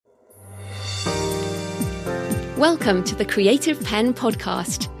Welcome to the Creative Pen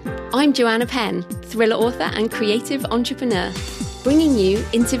podcast. I'm Joanna Penn, thriller author and creative entrepreneur, bringing you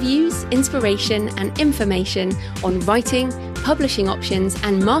interviews, inspiration and information on writing, publishing options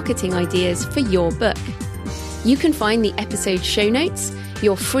and marketing ideas for your book. You can find the episode show notes,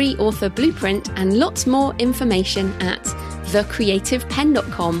 your free author blueprint and lots more information at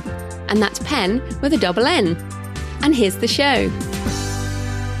thecreativepen.com, and that's pen with a double N. And here's the show.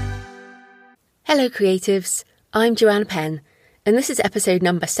 Hello creatives, I'm Joanna Penn, and this is episode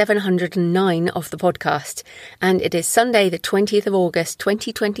number 709 of the podcast, and it is Sunday the 20th of August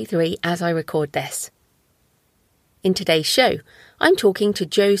 2023 as I record this. In today's show, I'm talking to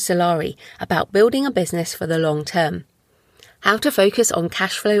Joe Solari about building a business for the long term. How to focus on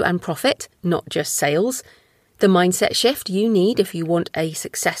cash flow and profit, not just sales. The mindset shift you need if you want a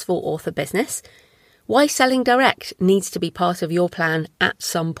successful author business. Why selling direct needs to be part of your plan at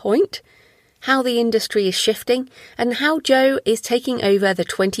some point. How the industry is shifting, and how Joe is taking over the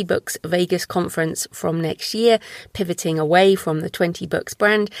 20 Books Vegas conference from next year, pivoting away from the 20 Books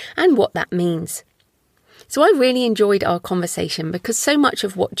brand, and what that means. So I really enjoyed our conversation because so much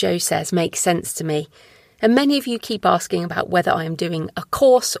of what Joe says makes sense to me. And many of you keep asking about whether I am doing a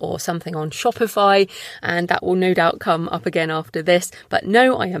course or something on Shopify, and that will no doubt come up again after this. But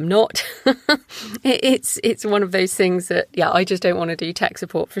no, I am not. It's one of those things that, I just don't want to do tech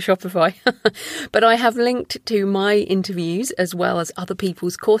support for Shopify. But I have linked to my interviews as well as other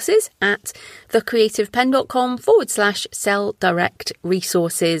people's courses at thecreativepen.com/sell direct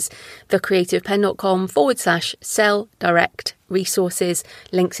resources, thecreativepen.com/sell direct resources,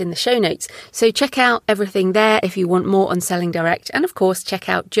 links in the show notes. So check out everything there if you want more on selling direct, and of course check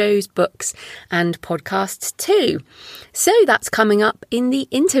out Joe's books and podcasts too. So that's coming up in the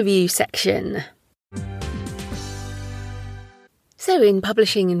interview section. So in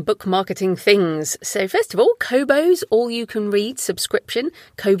publishing and book marketing things, so first of all, Kobo's all-you-can-read subscription,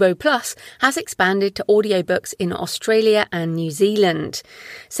 Kobo Plus, has expanded to audiobooks in Australia and New Zealand.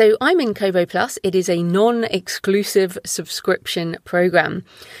 So I'm in Kobo Plus. It is a non-exclusive subscription program.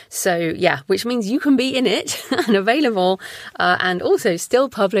 So which means you can be in it and available and also still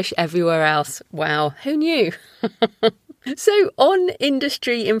publish everywhere else. Wow, who knew? So on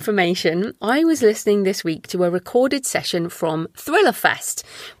industry information, I was listening this week to a recorded session from Thriller Fest,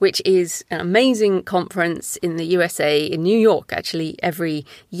 which is an amazing conference in the USA, in New York, actually, every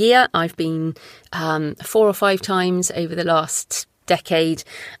year. I've been 4 or 5 times over the last decade,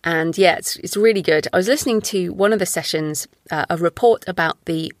 and it's really good. I was listening to one of the sessions, a report about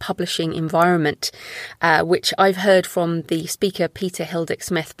the publishing environment, which I've heard from the speaker Peter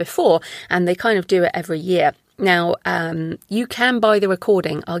Hildick-Smith before, and they kind of do it every year. Now, you can buy the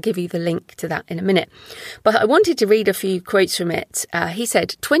recording. I'll give you the link to that in a minute. But I wanted to read a few quotes from it. He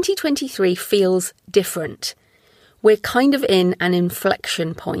said, 2023 feels different. We're kind of in an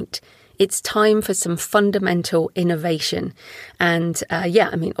inflection point. It's time for some fundamental innovation. And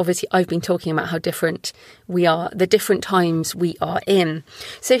obviously I've been talking about how different we are, the different times we are in.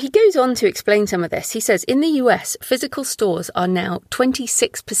 So he goes on to explain some of this. He says, in the US, physical stores are now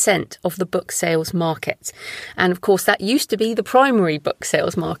 26% of the book sales market. And of course, that used to be the primary book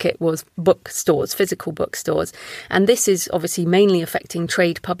sales market was bookstores, physical bookstores. And this is obviously mainly affecting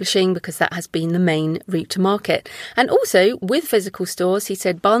trade publishing because that has been the main route to market. And also with physical stores, he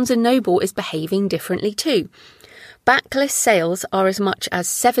said, Barnes & Noble is behaving differently too. Backlist sales are as much as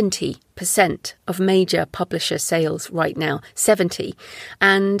 70% of major publisher sales right now. 70.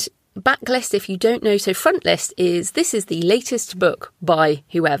 And backlist, if you don't know, so frontlist this is the latest book by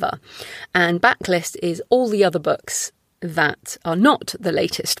whoever. And backlist is all the other books that are not the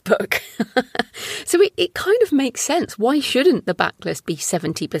latest book. So it kind of makes sense. Why shouldn't the backlist be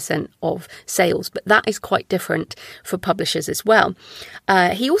 70% of sales? But that is quite different for publishers as well.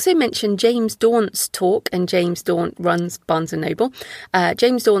 He also mentioned James Daunt's talk, and James Daunt runs Barnes & Noble.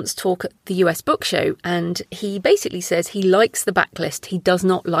 James Daunt's talk at the US Book Show, and he basically says he likes the backlist. He does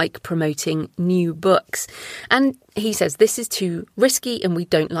not like promoting new books. And he says this is too risky and we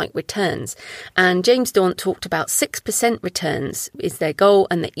don't like returns. And James Daunt talked about 6% returns is their goal,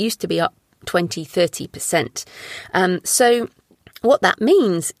 and that used to be up 20-30%. So what that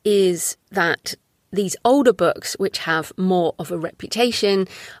means is that these older books, which have more of a reputation,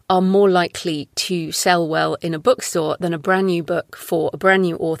 are more likely to sell well in a bookstore than a brand new book for a brand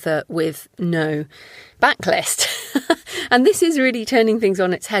new author with no backlist. And this is really turning things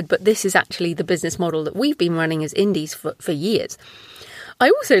on its head, but this is actually the business model that we've been running as indies for years. I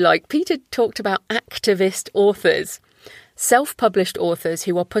also Peter talked about activist authors. self-published authors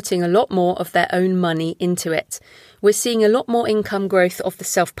who are putting a lot more of their own money into it. We're seeing a lot more income growth of the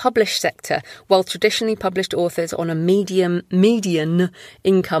self-published sector, while traditionally published authors on a median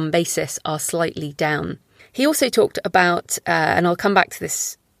income basis are slightly down. He also talked about, and I'll come back to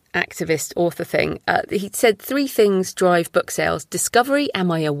this activist author thing, he said 3 things drive book sales. Discovery, am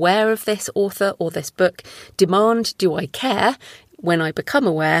I aware of this author or this book? Demand, do I care when I become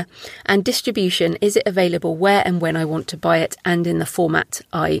aware? And distribution, is it available where and when I want to buy it and in the format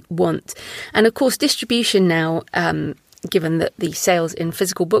I want? And of course, distribution now, given that the sales in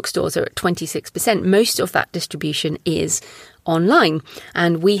physical bookstores are at 26%, most of that distribution is online,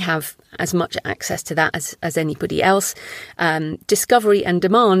 and we have as much access to that as anybody else. Discovery and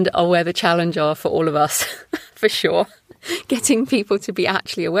demand are where the challenge are for all of us, for sure. Getting people to be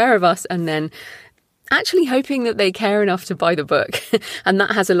actually aware of us and then actually hoping that they care enough to buy the book. And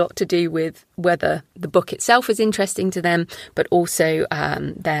that has a lot to do with whether the book itself is interesting to them, but also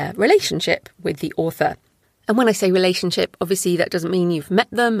their relationship with the author. And when I say relationship, obviously that doesn't mean you've met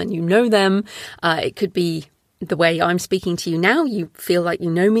them and you know them. It could be the way I'm speaking to you now. You feel like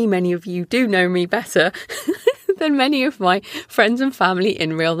you know me. Many of you do know me better than many of my friends and family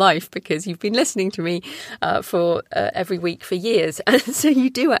in real life, because you've been listening to me for every week for years. And so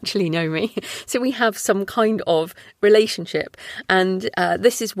you do actually know me. So we have some kind of relationship. And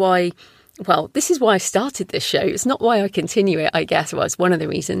this is why I started this show. It's not why I continue it, I guess. Well, it's one of the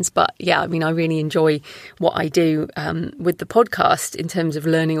reasons. But yeah, I mean, I really enjoy what I do with the podcast in terms of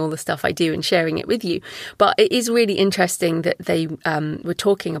learning all the stuff I do and sharing it with you. But it is really interesting that they were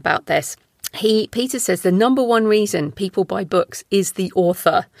talking about this. Peter says the number one reason people buy books is the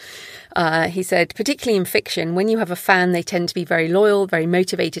author. He said, particularly in fiction, when you have a fan, they tend to be very loyal, very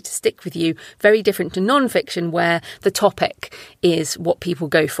motivated to stick with you. Very different to non-fiction, where the topic is what people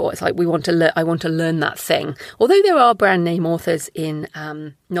go for. It's like, I want to learn that thing. Although there are brand name authors in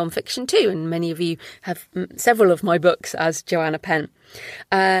non-fiction too, and many of you have several of my books as Joanna Penn.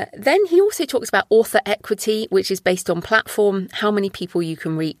 Then he also talks about author equity, which is based on platform, how many people you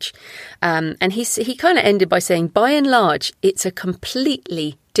can reach. And he kind of ended by saying, by and large, it's a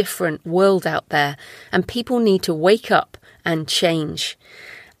completely different world out there, and people need to wake up and change.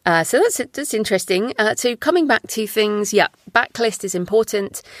 So that's interesting. So coming back to things, backlist is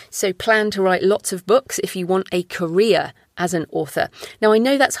important. So plan to write lots of books if you want a career as an author. Now, I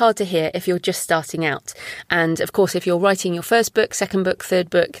know that's hard to hear if you're just starting out. And of course, if you're writing your first book, second book, third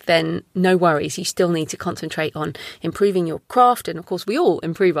book, then no worries. You still need to concentrate on improving your craft. And of course, we all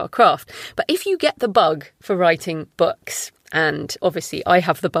improve our craft. But if you get the bug for writing books, and obviously I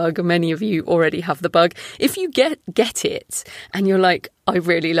have the bug, many of you already have the bug. If you get it and you're like, I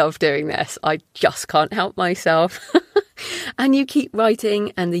really love doing this, I just can't help myself. And you keep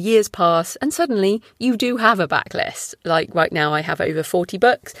writing and the years pass and suddenly you do have a backlist. Like right now I have over 40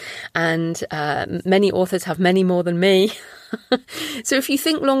 books, and many authors have many more than me. So if you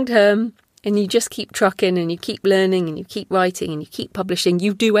think long term and you just keep trucking and you keep learning and you keep writing and you keep publishing,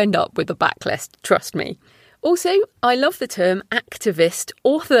 you do end up with a backlist, trust me. Also, I love the term activist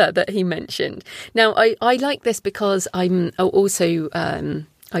author that he mentioned. Now, I like this because I'm also,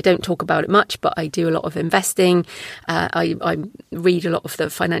 I don't talk about it much, but I do a lot of investing. I read a lot of the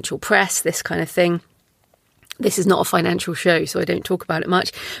financial press, this kind of thing. This is not a financial show, so I don't talk about it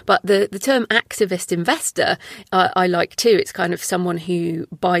much. But the term activist investor, I like too. It's kind of someone who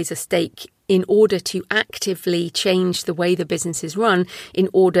buys a stake in order to actively change the way the business is run in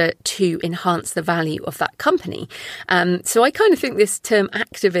order to enhance the value of that company. So I kind of think this term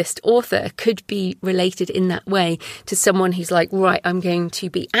activist author could be related in that way to someone who's like, right, I'm going to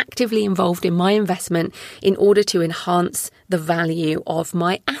be actively involved in my investment in order to enhance the value of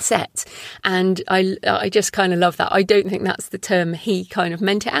my asset. And I just kind of love that. I don't think that's the term he kind of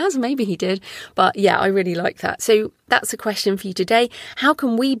meant it as. Maybe he did. But yeah, I really like that. So that's a question for you today. How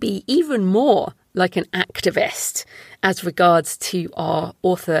can we be even more like an activist as regards to our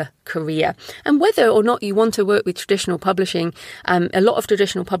author career? And whether or not you want to work with traditional publishing, a lot of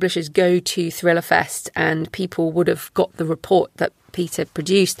traditional publishers go to Thrillerfest, and people would have got the report that Peter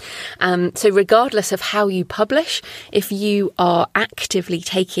produced. So regardless of how you publish, if you are actively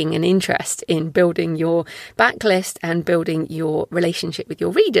taking an interest in building your backlist and building your relationship with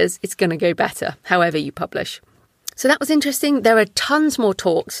your readers, it's going to go better, however you publish. So that was interesting. There are tons more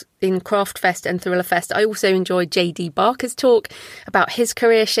talks in Craft Fest and Thriller Fest. I also enjoyed JD Barker's talk about his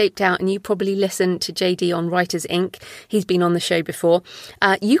career shaped out, and you probably listened to JD on Writers Inc. He's been on the show before.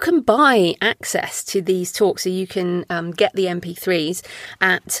 You can buy access to these talks, so you can get the MP3s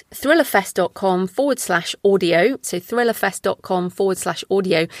at thrillerfest.com/audio. So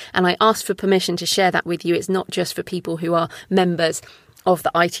thrillerfest.com/audio. And I asked for permission to share that with you. It's not just for people who are members of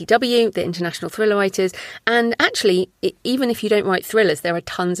the ITW, the International Thriller Writers. And actually, even if you don't write thrillers, there are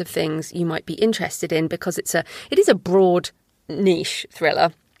tons of things you might be interested in, because it is a broad niche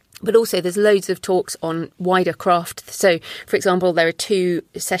thriller. But also there's loads of talks on wider craft. So, for example, there are 2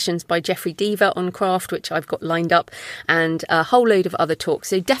 sessions by Jeffrey Deaver on craft, which I've got lined up, and a whole load of other talks.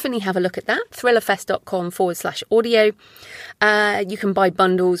 So definitely have a look at that, thrillerfest.com/audio. You can buy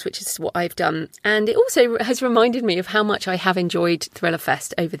bundles, which is what I've done. And it also has reminded me of how much I have enjoyed Thriller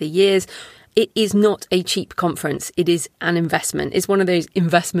Fest over the years. It is not a cheap conference. It is an investment. It's one of those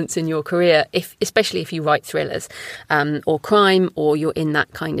investments in your career, especially if you write thrillers or crime, or you're in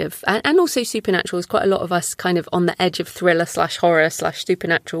that kind of... And also supernatural. There's quite a lot of us kind of on the edge of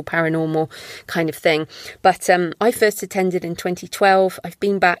thriller/horror/supernatural, paranormal kind of thing. But I first attended in 2012. I've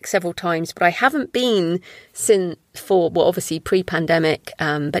been back several times, but I haven't been since obviously pre-pandemic.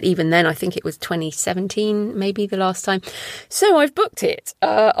 But even then, I think it was 2017, maybe the last time. So I've booked it.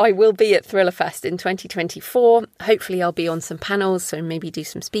 I will be at Thriller Fest in 2024. Hopefully I'll be on some panels, so maybe do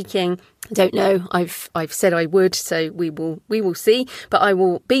some speaking. I don't know. I've said I would, so we will see, but I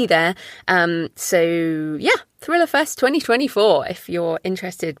will be there. So yeah, Thriller Fest 2024 if you're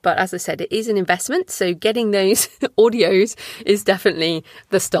interested. But as I said, it is an investment, so getting those audios is definitely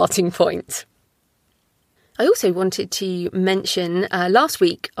the starting point. I also wanted to mention, last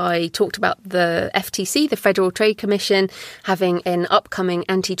week I talked about the FTC, the Federal Trade Commission, having an upcoming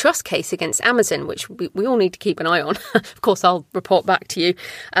antitrust case against Amazon, which we all need to keep an eye on. Of course, I'll report back to you.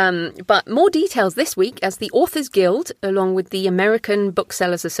 But more details this week, as the Authors Guild, along with the American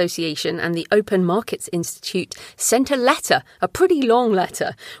Booksellers Association and the Open Markets Institute, sent a letter, a pretty long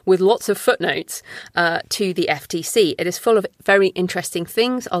letter, with lots of footnotes to the FTC. It is full of very interesting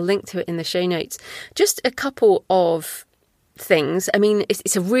things. I'll link to it in the show notes. Just a couple of things. I mean,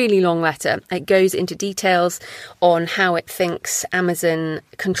 it's a really long letter. It goes into details on how it thinks Amazon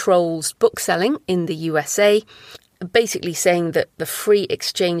controls bookselling in the USA, basically saying that the free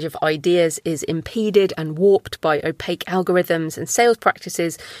exchange of ideas is impeded and warped by opaque algorithms and sales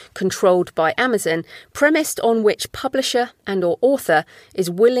practices controlled by Amazon, premised on which publisher and or author is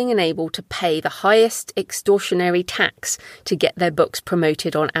willing and able to pay the highest extortionary tax to get their books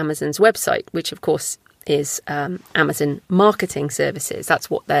promoted on Amazon's website, which of course is Amazon Marketing Services. That's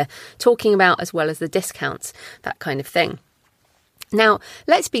what they're talking about, as well as the discounts, that kind of thing. Now,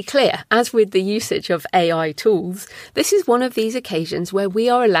 let's be clear, as with the usage of AI tools, this is one of these occasions where we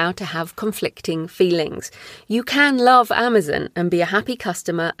are allowed to have conflicting feelings. You can love Amazon and be a happy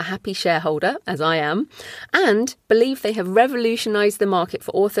customer, a happy shareholder, as I am, and believe they have revolutionized the market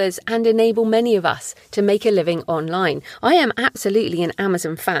for authors and enable many of us to make a living online. I am absolutely an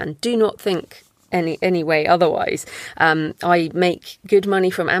Amazon fan. Do not think any way otherwise. I make good money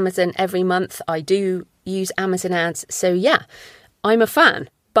from Amazon every month. I do use Amazon ads. So yeah, I'm a fan.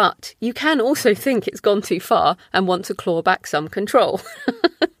 But you can also think it's gone too far and want to claw back some control.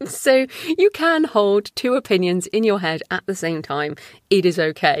 So you can hold 2 opinions in your head at the same time. It is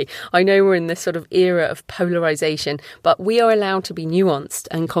okay. I know we're in this sort of era of polarization, but we are allowed to be nuanced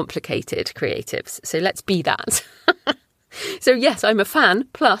and complicated creatives. So let's be that. So yes, I'm a fan,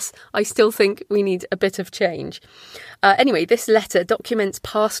 plus I still think we need a bit of change. Anyway, this letter documents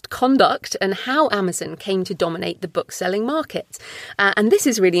past conduct and how Amazon came to dominate the book-selling market. And this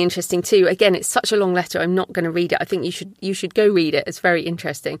is really interesting too. Again, it's such a long letter, I'm not going to read it. I think you should go read it. It's very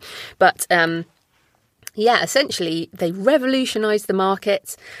interesting. But yeah, essentially, they revolutionised the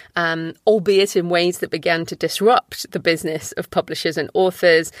market, albeit in ways that began to disrupt the business of publishers and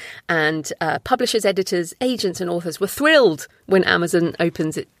authors. And publishers, editors, agents and authors were thrilled when Amazon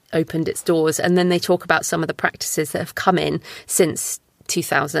opened its doors. And then they talk about some of the practices that have come in since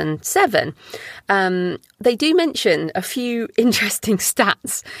 2007. They do mention a few interesting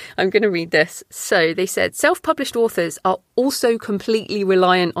stats. I'm going to read this. So they said self-published authors are also completely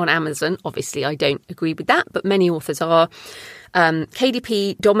reliant on Amazon. Obviously, I don't agree with that, but many authors are.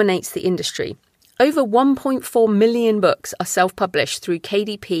 KDP dominates the industry. Over 1.4 million books are self-published through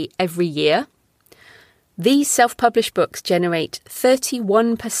KDP every year. These self-published books generate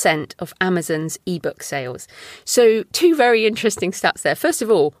 31% of Amazon's ebook sales. So 2 very interesting stats there. First of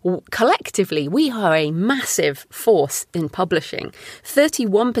all, collectively, we are a massive force in publishing.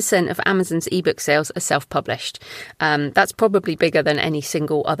 31% of Amazon's ebook sales are self-published. That's probably bigger than any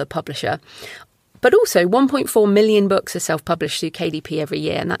single other publisher. But also 1.4 million books are self-published through KDP every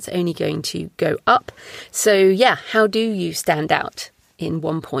year, and that's only going to go up. So yeah, how do you stand out in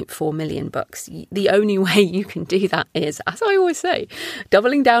 1.4 million books? The only way you can do that is, as I always say,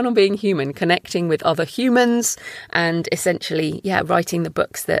 doubling down on being human, connecting with other humans, and essentially, writing the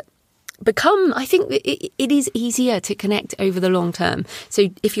books that become, I think it is easier to connect over the long term. So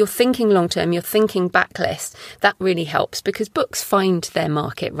if you're thinking long term, you're thinking backlist, that really helps because books find their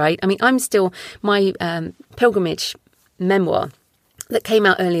market, right? I mean, I'm still, my pilgrimage memoir that came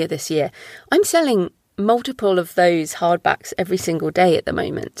out earlier this year, I'm selling multiple of those hardbacks every single day at the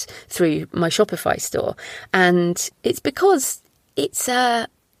moment through my Shopify store. And it's because it's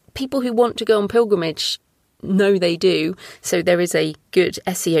people who want to go on pilgrimage know they do. So there is a good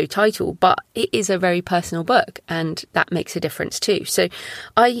SEO title, but it is a very personal book and that makes a difference too. So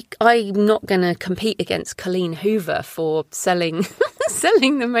I'm not going to compete against Colleen Hoover for selling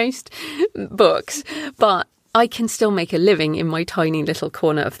the most books, but I can still make a living in my tiny little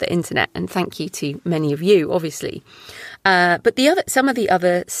corner of the internet, and thank you to many of you, obviously. But some of the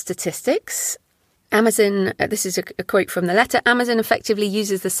other statistics, Amazon, this is a quote from the letter, Amazon effectively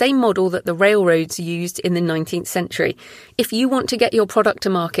uses the same model that the railroads used in the 19th century. If you want to get your product to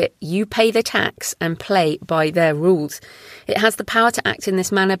market, you pay the tax and play by their rules. It has the power to act in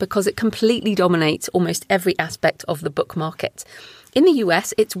this manner because it completely dominates almost every aspect of the book market. In the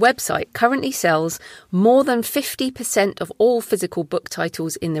US, its website currently sells more than 50% of all physical book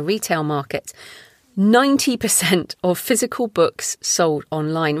titles in the retail market. 90% of physical books sold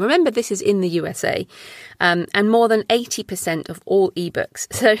online. Remember, this is in the USA, and more than 80% of all ebooks.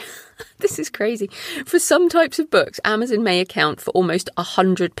 So this is crazy. For some types of books, Amazon may account for almost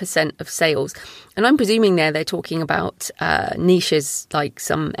 100% of sales. And I'm presuming they're talking about niches like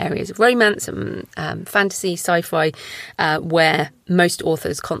some areas of romance and fantasy, sci-fi, where most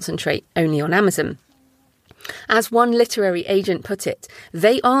authors concentrate only on Amazon. As one literary agent put it,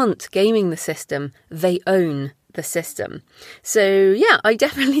 they aren't gaming the system, they own the system. So yeah, I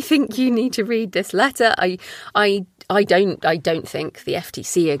definitely think you need to read this letter. I don't think the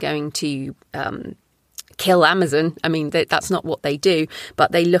FTC are going to kill Amazon. I mean, that's not what they do,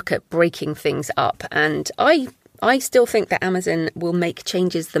 but they look at breaking things up. And I still think that Amazon will make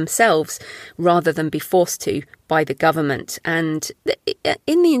changes themselves rather than be forced to by the government. And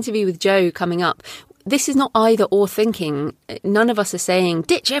in the interview with Joe coming up, this is not either or thinking. None of us are saying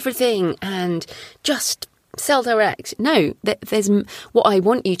ditch everything and just sell direct. No, there's what I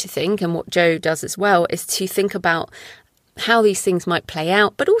want you to think, and what Joe does as well, is to think about how these things might play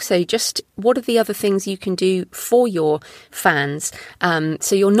out, but also just what are the other things you can do for your fans.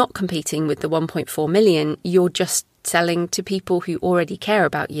 So you're not competing with the 1.4 million, you're just selling to people who already care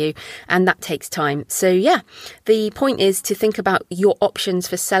about you, and that takes time. So yeah, the point is to think about your options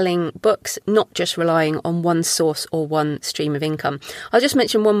for selling books, not just relying on one source or one stream of income. I'll just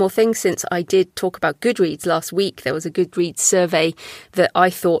mention one more thing. Since I did talk about Goodreads last week, there was a Goodreads survey that I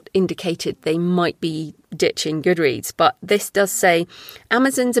thought indicated they might be ditching Goodreads, but this does say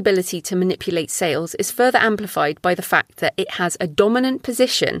Amazon's ability to manipulate sales is further amplified by the fact that it has a dominant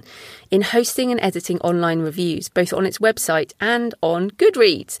position in hosting and editing online reviews, both on its website and on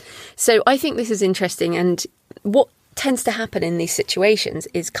Goodreads. So I think this is interesting, and what tends to happen in these situations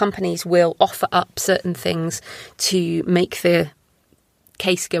is companies will offer up certain things to make the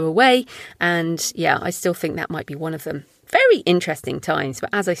case go away, and yeah, I still think that might be one of them. Very interesting times, but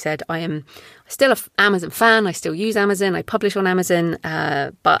as I said, I am still an Amazon fan. I still use Amazon. I publish on Amazon,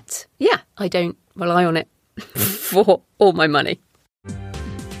 but yeah, I don't rely on it for all my money.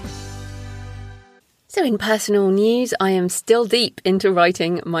 So in personal news, I am still deep into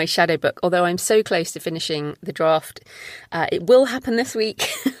writing my shadow book, although I'm so close to finishing the draft. It will happen this week,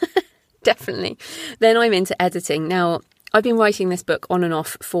 definitely. Then I'm into editing. Now, I've been writing this book on and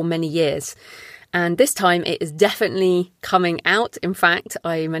off for many years, and this time it is definitely coming out. In fact,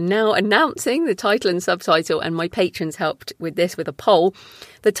 I'm now announcing the title and subtitle, and my patrons helped with this with a poll.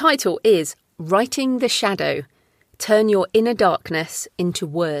 The title is Writing the Shadow, Turn Your Inner Darkness into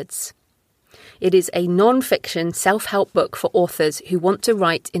Words. It is a non-fiction self-help book for authors who want to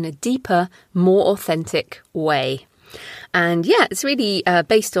write in a deeper, more authentic way. And yeah, it's really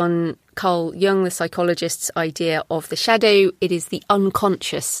based on Carl Jung, the psychologist's idea of the shadow. It is the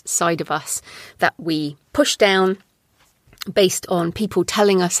unconscious side of us that we push down based on people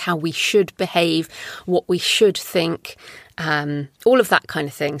telling us how we should behave, what we should think, all of that kind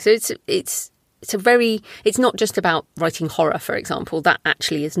of thing. So it's not just about writing horror, for example. That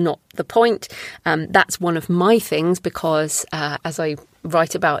actually is not the point. That's one of my things because as I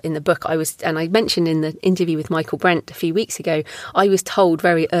write about in the book, and I mentioned in the interview with Michael Brent a few weeks ago, I was told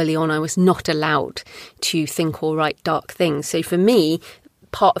very early on I was not allowed to think or write dark things. So for me,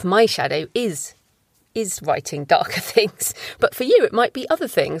 part of my shadow is writing darker things. But for you, it might be other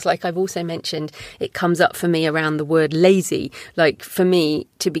things. Like I've also mentioned, it comes up for me around the word lazy. Like for me,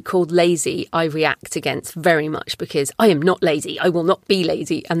 to be called lazy, I react against very much because I am not lazy. I will not be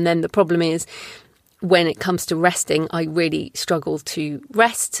lazy. And then the problem is when it comes to resting, I really struggle to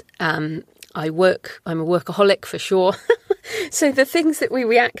rest. I'm a workaholic for sure. So the things that we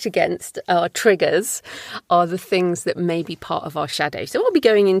react against, our triggers, are the things that may be part of our shadow. So I'll be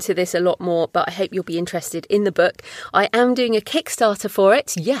going into this a lot more, but I hope you'll be interested in the book. I am doing a Kickstarter for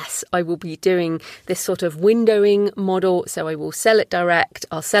it. Yes, I will be doing this sort of windowing model. So I will sell it direct.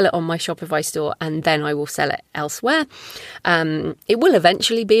 I'll sell it on my Shopify store and then I will sell it elsewhere. It will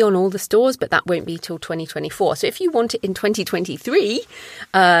eventually be on all the stores, but that won't be till 2024. So if you want it in 2023,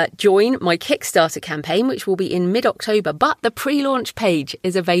 join my Kickstarter campaign, which will be in mid-October. But the pre-launch page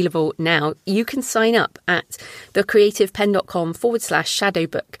is available now. You can sign up at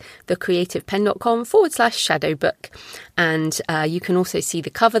thecreativepenn.com/shadowbook, thecreativepenn.com/shadowbook. And you can also see the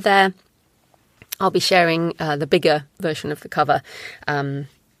cover there. I'll be sharing the bigger version of the cover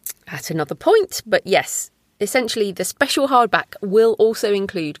at another point. But yes, essentially, the special hardback will also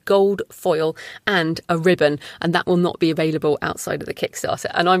include gold foil and a ribbon, and that will not be available outside of the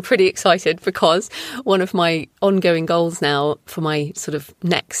Kickstarter. And I'm pretty excited because one of my ongoing goals now for my sort of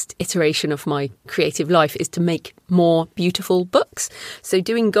next iteration of my creative life is to make more beautiful books. So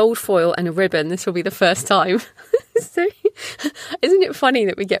doing gold foil and a ribbon, this will be the first time. So isn't it funny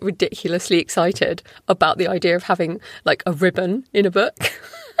that we get ridiculously excited about the idea of having like a ribbon in a book?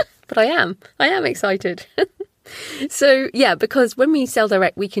 But I am excited. So, yeah, because when we sell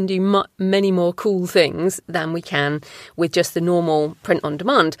direct, we can do many more cool things than we can with just the normal print on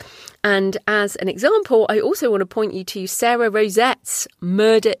demand. And as an example, I also want to point you to Sarah Rosette's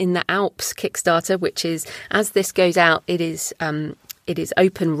Murder in the Alps Kickstarter, which is, as this goes out, it is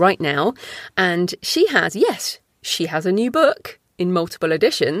open right now. And she has a new book in multiple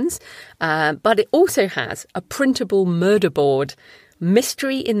editions, but it also has a printable murder board.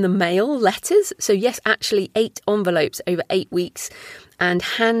 Mystery in the Mail letters. So yes, actually 8 envelopes over 8 weeks and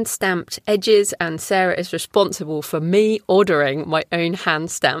hand-stamped edges. And Sarah is responsible for me ordering my own hand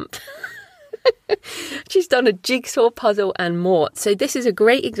stamp. She's done a jigsaw puzzle and more. So this is a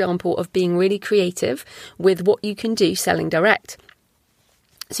great example of being really creative with what you can do selling direct.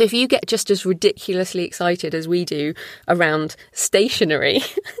 So if you get just as ridiculously excited as we do around stationery,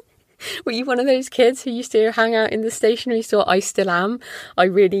 were you one of those kids who used to hang out in the stationery store? I still am.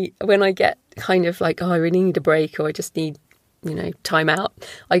 When I get kind of like, I really need a break or I just need, time out,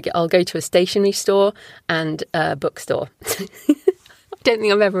 I'll go to a stationery store and a bookstore. I don't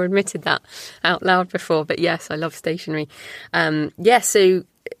think I've ever admitted that out loud before, but yes, I love stationery. So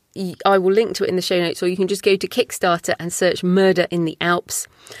I will link to it in the show notes, or you can just go to Kickstarter and search Murder in the Alps.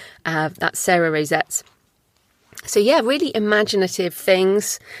 That's Sarah Rosette's. So yeah, really imaginative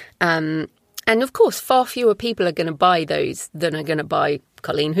things. And of course, far fewer people are going to buy those than are going to buy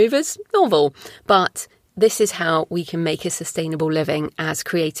Colleen Hoover's novel. But this is how we can make a sustainable living as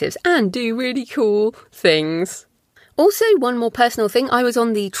creatives and do really cool things. Also, one more personal thing. I was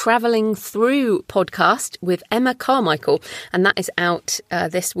on the Travelling Through podcast with Emma Carmichael, and that is out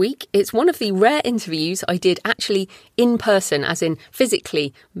this week. It's one of the rare interviews I did actually in person, as in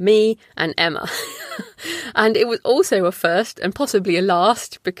physically, me and Emma. And it was also a first and possibly a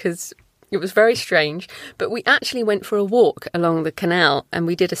last because it was very strange. But we actually went for a walk along the canal, and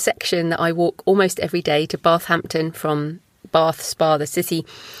we did a section that I walk almost every day to Bathampton from Bath Spa, the city,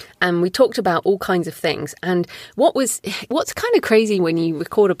 and we talked about all kinds of things. And what's kind of crazy when you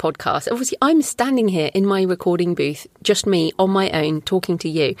record a podcast, obviously I'm standing here in my recording booth, just me on my own talking to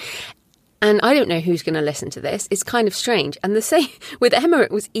you, and I don't know who's going to listen to this. It's kind of strange. And the same with Emma,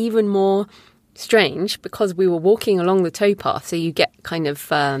 it was even more strange because we were walking along the towpath, so you get kind of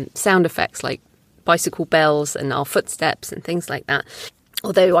sound effects like bicycle bells and our footsteps and things like that.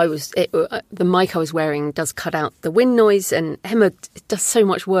 although the mic I was wearing does cut out the wind noise, and Emma does so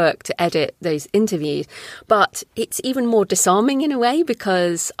much work to edit those interviews. But it's even more disarming in a way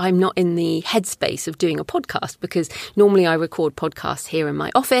because I'm not in the headspace of doing a podcast, because normally I record podcasts here in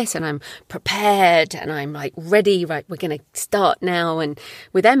my office and I'm prepared and I'm like ready, right, we're going to start now. And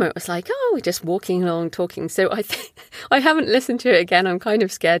with Emma, it was like, oh, we're just walking along, talking. So I haven't listened to it again. I'm kind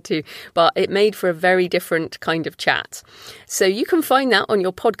of scared to, but it made for a very different kind of chat. So you can find that on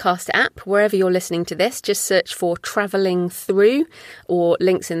your podcast app, wherever you're listening to this. Just search for Travelling Through, or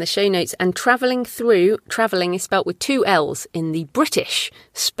links in the show notes. And Travelling Through, travelling is spelt with 2 L's in the British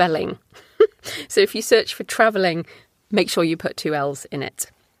spelling. So if you search for travelling, make sure you put 2 L's in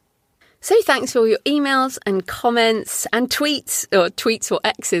it. So thanks for all your emails and comments and tweets or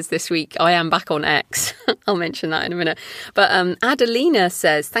X's this week. I am back on X. I'll mention that in a minute. But Adelina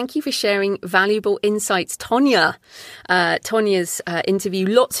says, thank you for sharing valuable insights, Tonya. Tonya's interview,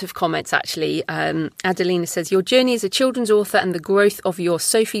 lots of comments actually. Adelina says, your journey as a children's author and the growth of your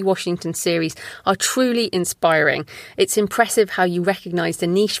Sophie Washington series are truly inspiring. It's impressive how you recognised a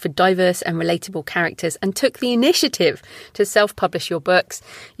niche for diverse and relatable characters and took the initiative to self-publish your books.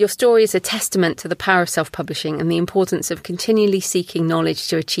 Your story is a testament to the power of self-publishing and the importance of continually seeking knowledge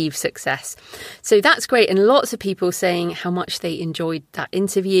to achieve success. So that's great. And lots of people saying how much they enjoyed that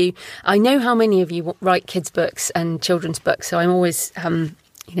interview. I know how many of you write kids' books and children's books. So I'm always,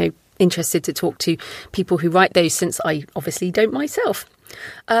 interested to talk to people who write those, since I obviously don't myself.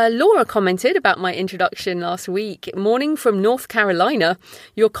 Laura commented about my introduction last week. Morning from North Carolina.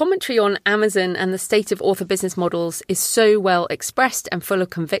 Your commentary on Amazon and the state of author business models is so well expressed and full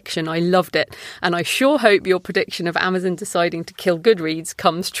of conviction. I loved it. And I sure hope your prediction of Amazon deciding to kill Goodreads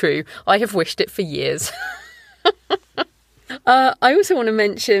comes true. I have wished it for years. I also want to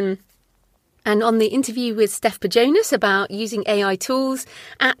mention, and on the interview with Steph Pajonas about using AI tools,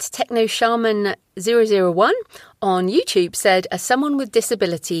 at TechnoShaman001 on YouTube said, as someone with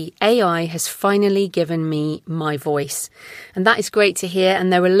disability, AI has finally given me my voice. And that is great to hear.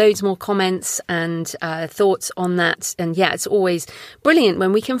 And there were loads more comments and thoughts on that. And yeah, it's always brilliant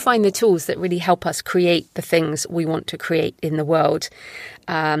when we can find the tools that really help us create the things we want to create in the world.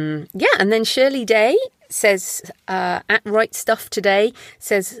 And then Shirley Day says, at Write Stuff Today,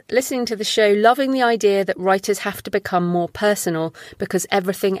 says, listening to the show, loving the idea that writers have to become more personal because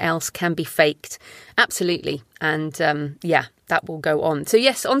everything else can be faked. Absolutely. And that will go on. So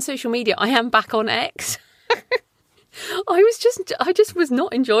yes, on social media, I am back on X. I just was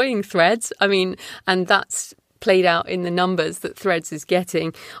not enjoying Threads. I mean, and that's played out in the numbers that Threads is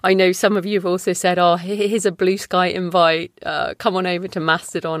getting. I know some of you have also said, oh, here's a Blue Sky invite, come on over to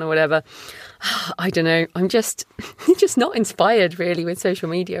Mastodon or whatever. I don't know. I'm just not inspired really with social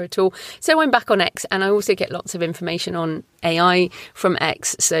media at all. So I'm back on X, and I also get lots of information on AI from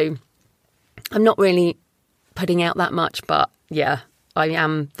X. So I'm not really putting out that much, but yeah, I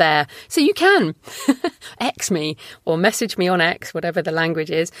am there. So you can X me or message me on X, whatever the language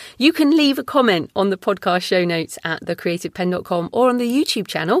is. You can leave a comment on the podcast show notes at thecreativepenn.com or on the YouTube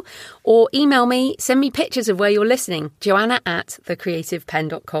channel, or email me, send me pictures of where you're listening,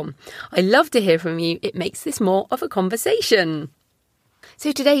 joanna@thecreativepenn.com. I love to hear from you. It makes this more of a conversation.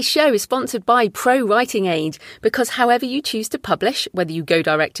 So today's show is sponsored by Pro Writing Aid, because however you choose to publish, whether you go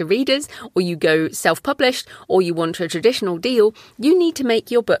direct to readers or you go self-published or you want a traditional deal, you need to make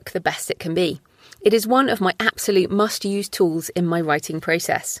your book the best it can be. It is one of my absolute must-use tools in my writing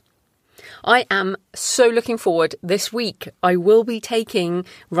process. I am so looking forward. This week, I will be taking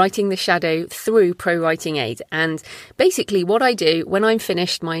Writing the Shadow through Pro Writing Aid. And basically what I do when I'm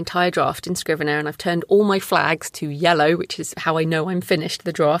finished my entire draft in Scrivener and I've turned all my flags to yellow, which is how I know I'm finished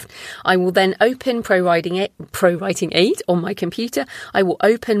the draft, I will then open Pro Writing Aid on my computer. I will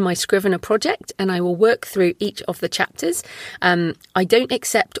open my Scrivener project and I will work through each of the chapters. I don't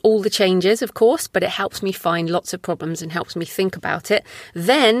accept all the changes, of course, but it helps me find lots of problems and helps me think about it.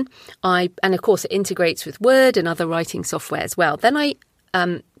 Then and of course it integrates with Word and other writing software as well. Then I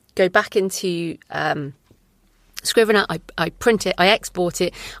go back into Scrivener, I print it, I export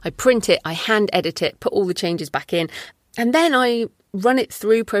it, I print it, I hand edit it, put all the changes back in, and then I run it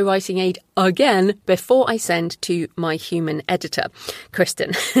through Pro Writing Aid again before I send to my human editor,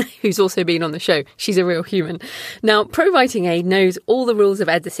 Kristen, who's also been on the show. She's a real human. Now, Pro Writing Aid knows all the rules of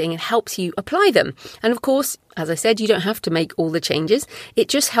editing and helps you apply them. And of course, as I said, you don't have to make all the changes. It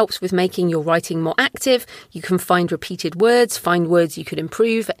just helps with making your writing more active. You can find repeated words, find words you could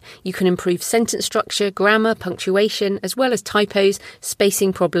improve. You can improve sentence structure, grammar, punctuation, as well as typos,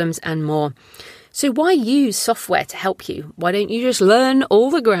 spacing problems, and more. So why use software to help you? Why don't you just learn all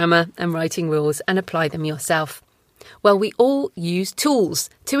the grammar and writing rules and apply them yourself? Well, we all use tools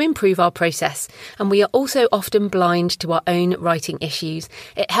to improve our process, and we are also often blind to our own writing issues.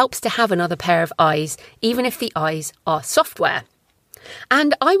 It helps to have another pair of eyes, even if the eyes are software.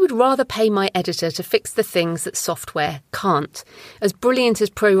 And I would rather pay my editor to fix the things that software can't. As brilliant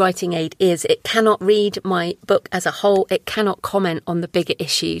as Pro Writing Aid is, it cannot read my book as a whole. It cannot comment on the bigger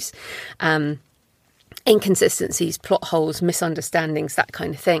issues. Inconsistencies, plot holes, misunderstandings, that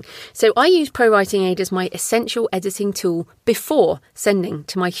kind of thing. So I use Pro Writing Aid as my essential editing tool before sending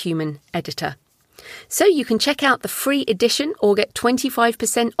to my human editor. So you can check out the free edition or get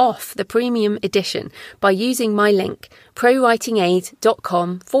 25% off the premium edition by using my link,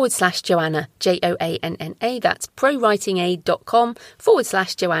 prowritingaid.com/Joanna, Joanna. That's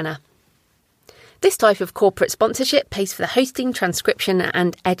prowritingaid.com/Joanna. This type of corporate sponsorship pays for the hosting, transcription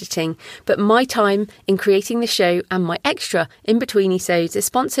and editing, but my time in creating the show and my extra in-between episodes is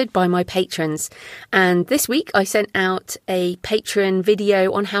sponsored by my patrons. And this week I sent out a patron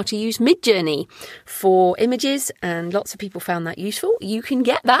video on how to use Midjourney for images, and lots of people found that useful. You can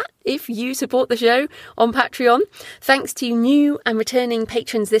get that if you support the show on Patreon. Thanks to new and returning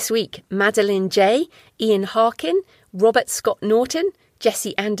patrons this week: Madeline J, Ian Harkin, Robert Scott Norton,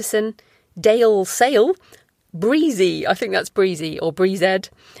 Jesse Anderson, Dale Sale, Breezy, I think that's Breezy or Breezed,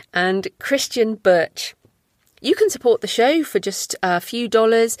 and Christian Birch. You can support the show for just a few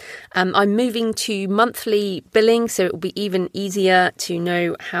dollars. I'm moving to monthly billing, so it will be even easier to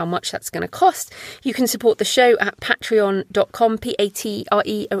know how much that's going to cost. You can support the show at patreon.com,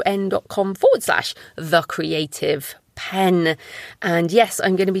 patreon.com/The Creative Pen. And yes,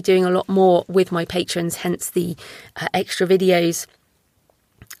 I'm going to be doing a lot more with my patrons, hence the extra videos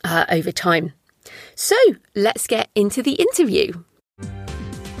over time. So let's get into the interview.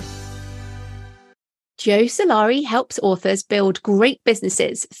 Joe Solari helps authors build great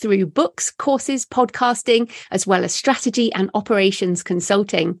businesses through books, courses, podcasting, as well as strategy and operations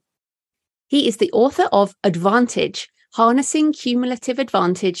consulting. He is the author of Advantage: Harnessing Cumulative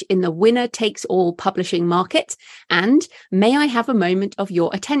Advantage in the Winner-Takes-All Publishing Market, and May I Have a Moment of Your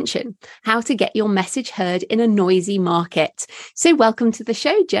Attention? How to Get Your Message Heard in a Noisy Market. So welcome to the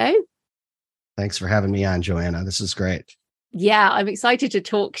show, Joe. Thanks for having me on, Joanna. This is great. Yeah, I'm excited to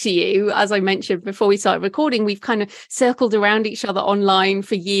talk to you. As I mentioned before we started recording, we've kind of circled around each other online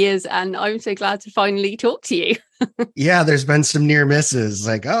for years, and I'm so glad to finally talk to you. Yeah, there's been some near misses,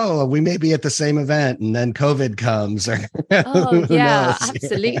 like, oh, we may be at the same event and then COVID comes. Or oh, yeah,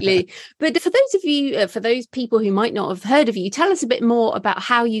 absolutely. Yeah. But for those of you, for those people who might not have heard of you, tell us a bit more about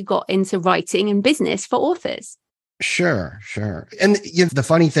how you got into writing and business for authors. Sure. And the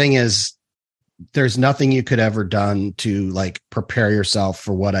funny thing is, there's nothing you could ever done to like prepare yourself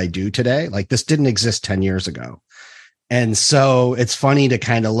for what I do today. Like this didn't exist 10 years ago. And so it's funny to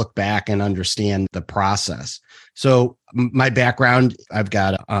kind of look back and understand the process. So my background, I've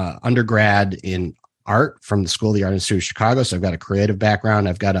got undergrad in art from the School of the Art Institute of Chicago. So I've got a creative background.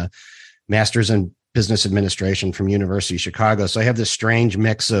 I've got a master's in business administration from University of Chicago. So I have this strange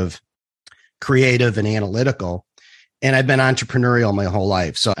mix of creative and analytical. And I've been entrepreneurial my whole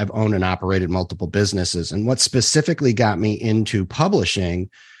life. So I've owned and operated multiple businesses. And what specifically got me into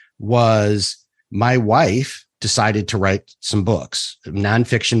publishing was my wife decided to write some books,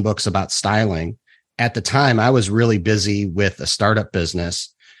 nonfiction books about styling. At the time, I was really busy with a startup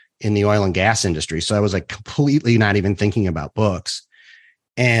business in the oil and gas industry. So I was like completely not even thinking about books.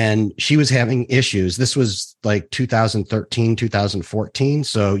 And she was having issues. This was like 2013, 2014.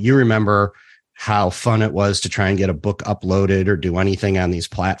 So you remember how fun it was to try and get a book uploaded or do anything on these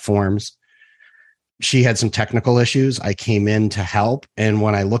platforms. She had some technical issues. I came in to help. And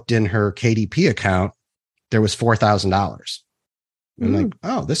when I looked in her KDP account, there was $4,000. I'm like,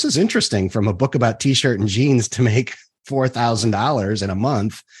 oh, this is interesting. From a book about t-shirt and jeans to make $4,000 in a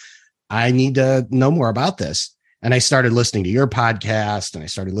month. I need to know more about this. And I started listening to your podcast and I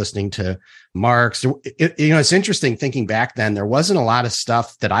started listening to Mark's. It's interesting thinking back then, there wasn't a lot of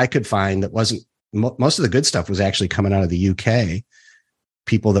stuff that I could find that wasn't, most of the good stuff was actually coming out of the UK,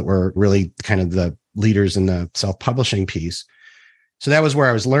 people that were really kind of the leaders in the self-publishing piece. So that was where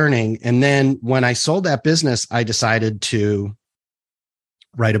I was learning. And then when I sold that business, I decided to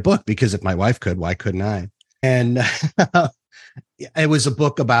write a book because if my wife could, why couldn't I? And it was a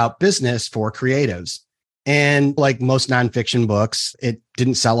book about business for creatives. And like most nonfiction books, it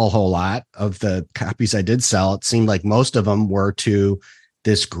didn't sell a whole lot. Of the copies I did sell, it seemed like most of them were to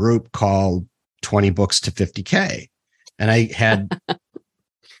this group called 20 books to 50K. And I had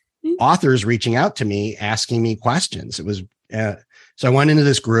authors reaching out to me, asking me questions. It was, so I went into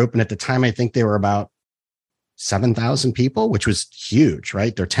this group, and at the time, I think they were about 7,000 people, which was huge,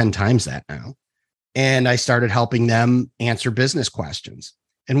 right? They're 10 times that now. And I started helping them answer business questions.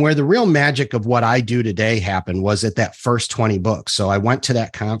 And where the real magic of what I do today happened was at that first 20 books. So I went to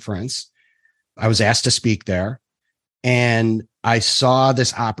that conference. I was asked to speak there. And I saw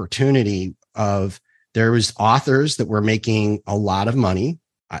this opportunity of there was authors that were making a lot of money.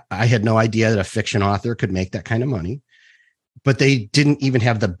 I had no idea that a fiction author could make that kind of money, but they didn't even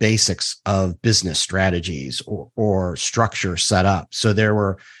have the basics of business strategies or structure set up. So there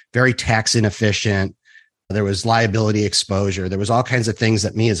were very tax inefficient. There was liability exposure. There was all kinds of things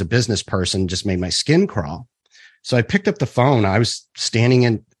that me as a business person just made my skin crawl. So I picked up the phone. I was standing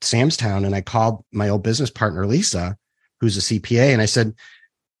in Sam's Town and I called my old business partner, Lisa, who's a CPA. And I said,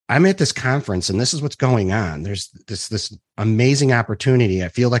 I'm at this conference and this is what's going on. There's this amazing opportunity. I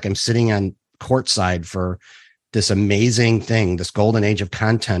feel like I'm sitting on courtside for this amazing thing, this golden age of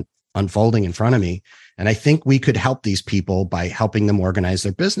content unfolding in front of me. And I think we could help these people by helping them organize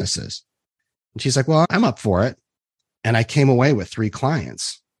their businesses. And she's like, well, I'm up for it. And I came away with 3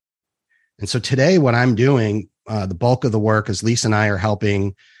 clients. And so today what I'm doing, the bulk of the work is Lisa and I are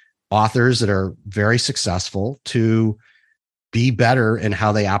helping authors that are very successful to be better in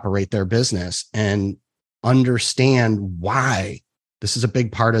how they operate their business and understand why. This is a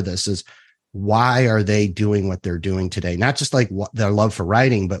big part of this is why are they doing what they're doing today? Not just like what their love for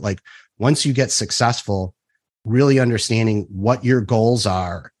writing, but like once you get successful, really understanding what your goals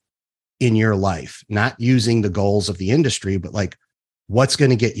are in your life, not using the goals of the industry, but like what's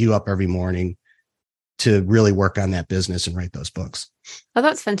going to get you up every morning to really work on that business and write those books. Oh,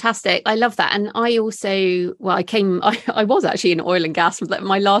 that's fantastic. I love that. And I also, I was actually in oil and gas.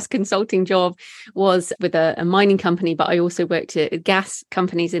 My last consulting job was with a mining company, but I also worked at gas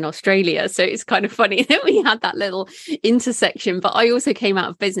companies in Australia. So it's kind of funny that we had that little intersection. But I also came out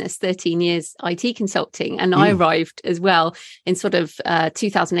of business, 13 years IT consulting. And I arrived as well in sort of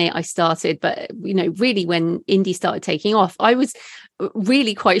 2008, I started. But, really when indie started taking off, I was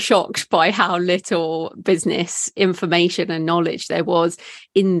really quite shocked by how little business information and knowledge there was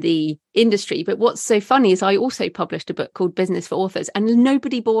in the industry. But what's so funny is I also published a book called Business for Authors and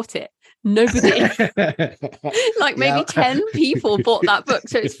nobody bought it. Nobody. Like maybe 10 people bought that book.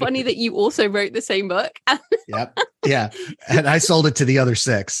 So it's funny that you also wrote the same book. Yep. Yeah. And I sold it to the other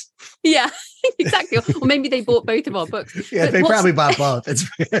 6. Yeah, exactly. Or maybe they bought both of our books. Yeah, they probably bought both.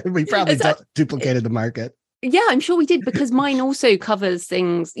 We probably duplicated the market. Yeah, I'm sure we did, because mine also covers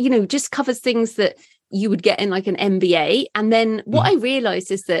things, just covers things that you would get in like an MBA. And then what I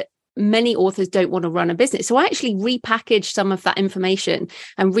realized is that many authors don't want to run a business. So I actually repackaged some of that information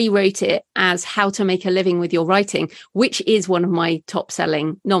and rewrote it as how to make a living with your writing, which is one of my top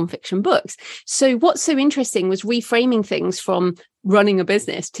selling nonfiction books. So what's so interesting was reframing things from running a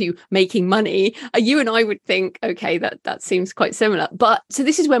business to making money. You and I would think, okay, that seems quite similar. But so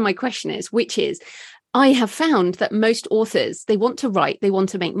this is where my question is, which is, I have found that most authors, they want to write, they want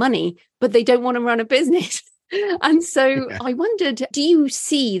to make money, but they don't want to run a business. And so I wondered, do you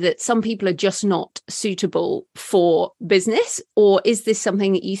see that some people are just not suitable for business? Or is this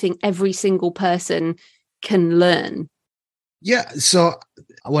something that you think every single person can learn? Yeah. So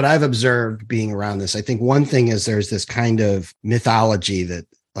what I've observed being around this, I think one thing is there's this kind of mythology that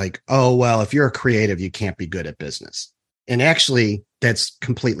like, oh, well, if you're a creative, you can't be good at business. And actually, that's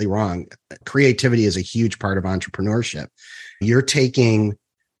completely wrong. Creativity is a huge part of entrepreneurship. You're taking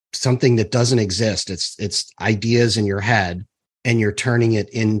something that doesn't exist. It's ideas in your head, and you're turning it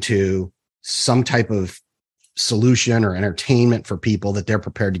into some type of solution or entertainment for people that they're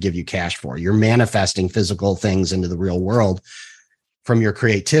prepared to give you cash for. You're manifesting physical things into the real world from your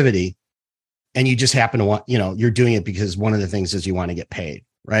creativity. And you just happen to want, you're doing it because one of the things is you want to get paid.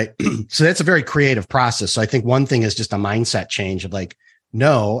 Right. So that's a very creative process. So I think one thing is just a mindset change of like,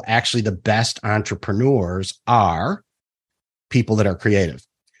 no, actually the best entrepreneurs are people that are creative.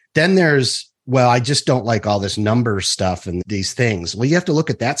 Then there's, well, I just don't like all this number stuff and these things. Well, you have to look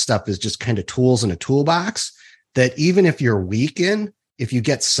at that stuff as just kind of tools in a toolbox that even if you're weak in, if you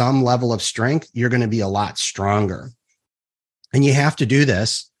get some level of strength, you're going to be a lot stronger. And you have to do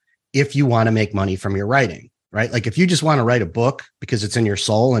this if you want to make money from your writing. Right? Like if you just want to write a book because it's in your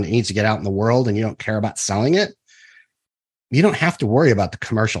soul and it needs to get out in the world and you don't care about selling it, you don't have to worry about the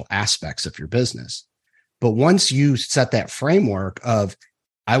commercial aspects of your business. But once you set that framework of,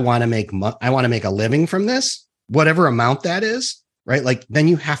 I want to make a living from this, whatever amount that is, right? Like then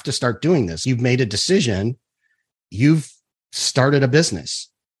you have to start doing this. You've made a decision. You've started a business.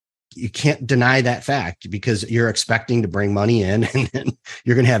 You can't deny that fact because you're expecting to bring money in and then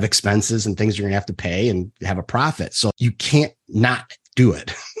you're going to have expenses and things you're going to have to pay and have a profit. So you can't not do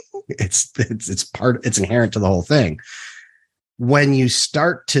it. It's inherent to the whole thing. when you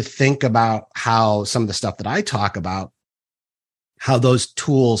start to think about how some of the stuff that I talk about, how those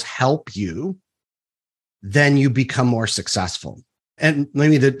tools help you, then you become more successful. And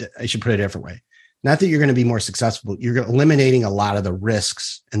maybe I should put it a different way. Not that you're going to be more successful, you're eliminating a lot of the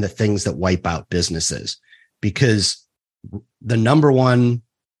risks and the things that wipe out businesses, because the number one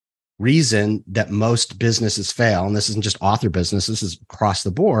reason that most businesses fail, and this isn't just author business, this is across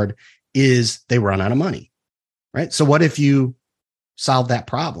the board, is they run out of money, right? So what if you solve that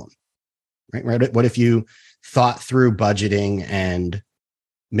problem, right? What if you thought through budgeting and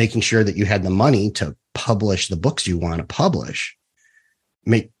making sure that you had the money to publish the books you want to publish,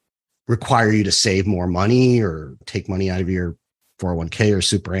 require you to save more money or take money out of your 401k or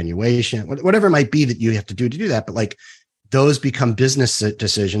superannuation, whatever it might be that you have to do that. But like, those become business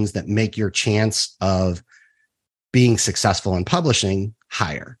decisions that make your chance of being successful in publishing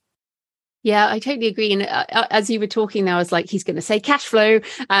higher. Yeah, I totally agree. And as you were talking there, I was like, he's going to say cash flow.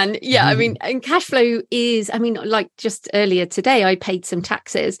 And yeah, I mean, and cash flow is, I mean, like just earlier today, I paid some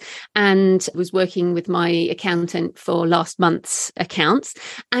taxes and was working with my accountant for last month's accounts.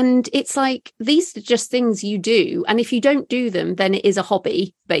 And it's like, these are just things you do. And if you don't do them, then it is a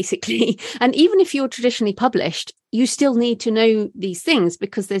hobby, basically. And even if you're traditionally published, you still need to know these things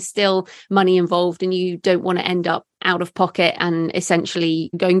because there's still money involved and you don't want to end up out of pocket and essentially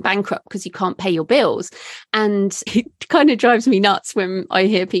going bankrupt because you can't pay your bills. And it kind of drives me nuts when I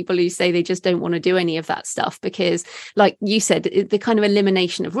hear people who say they just don't want to do any of that stuff because, like you said, the kind of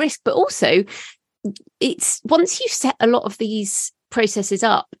elimination of risk, but also it's once you set a lot of these processes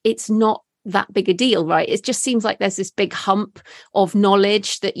up, it's not that big a deal, right? It just seems like there's this big hump of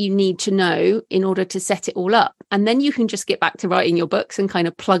knowledge that you need to know in order to set it all up. And then you can just get back to writing your books and kind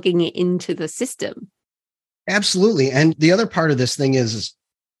of plugging it into the system. Absolutely. And the other part of this thing is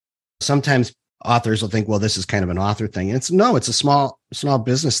sometimes authors will think, well, this is kind of an author thing. And it's a small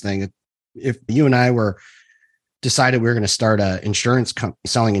business thing. If you and I decided we were going to start a insurance company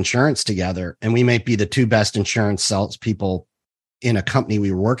selling insurance together, and we might be the two best insurance salespeople in a company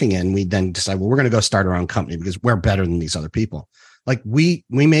we were working in, we then decide, well, we're going to go start our own company because we're better than these other people. Like we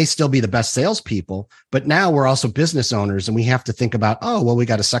may still be the best salespeople, but now we're also business owners and we have to think about, oh, well, we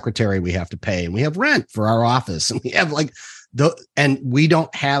got a secretary we have to pay and we have rent for our office and we have and we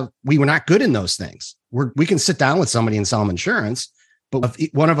were not good in those things. We can sit down with somebody and sell them insurance, but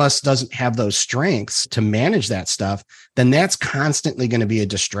if one of us doesn't have those strengths to manage that stuff, then that's constantly going to be a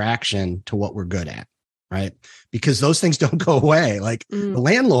distraction to what we're good at. Right. Because those things don't go away. Like the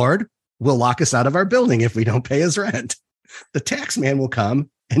landlord will lock us out of our building if we don't pay his rent. The tax man will come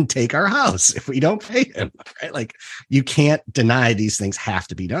and take our house if we don't pay him. Right. Like you can't deny these things have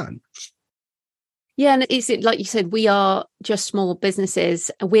to be done. Yeah. And it's like you said, we are just small businesses.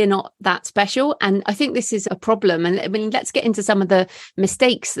 We're not that special. And I think this is a problem. And I mean, let's get into some of the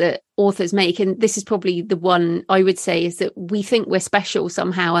mistakes that authors make. And this is probably the one I would say is that we think we're special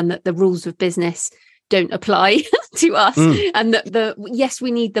somehow and that the rules of business don't apply to us. And yes,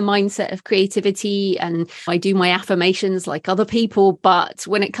 we need the mindset of creativity and I do my affirmations like other people, but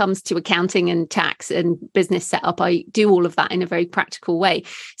when it comes to accounting and tax and business setup, I do all of that in a very practical way.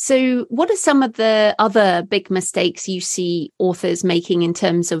 So what are some of the other big mistakes you see authors making in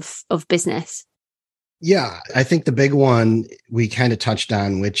terms of business? Yeah, I think the big one we kind of touched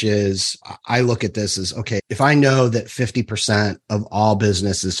on, which is I look at this as, okay, if I know that 50% of all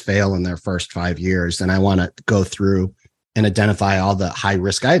businesses fail in their first 5 years, then I want to go through and identify all the high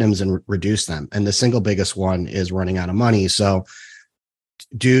risk items and reduce them. And the single biggest one is running out of money. So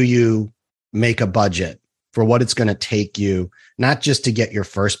do you make a budget for what it's going to take you, not just to get your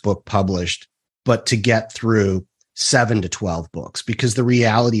first book published, but to get through 7 to 12 books, because the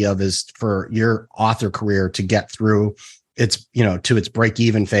reality of is for your author career to get through its, to its break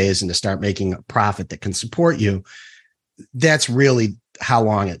even phase and to start making a profit that can support you. That's really how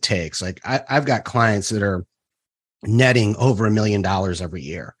long it takes. Like I've got clients that are netting over $1 million every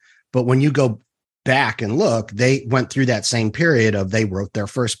year. But when you go back and look, they went through that same period of they wrote their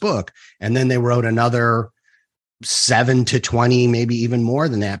first book and then they wrote another 7 to 20, maybe even more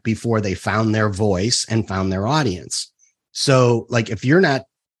than that before they found their voice and found their audience. So like, if you're not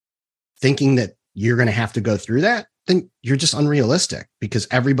thinking that you're going to have to go through that, then you're just unrealistic because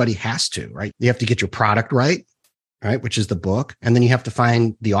everybody has to, right? You have to get your product right, which is the book. And then you have to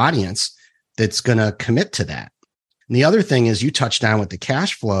find the audience that's going to commit to that. And the other thing is you touched on with the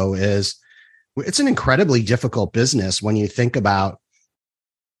cash flow is it's an incredibly difficult business when you think about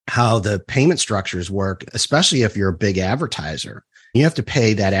how the payment structures work, especially if you're a big advertiser. You have to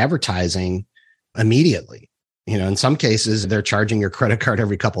pay that advertising immediately. In some cases, they're charging your credit card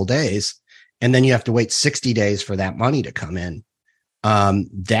every couple of days, and then you have to wait 60 days for that money to come in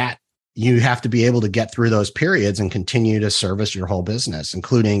that you have to be able to get through those periods and continue to service your whole business,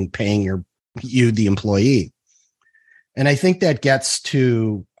 including paying you, the employee. And I think that gets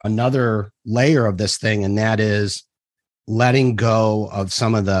to another layer of this thing, and that is letting go of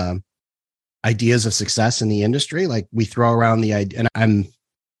some of the ideas of success in the industry. Like we throw around the idea, and I'm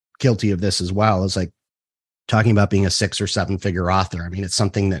guilty of this as well, is like talking about being a 6 or 7 figure author. I mean, it's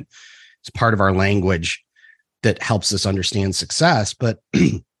something that is part of our language that helps us understand success, but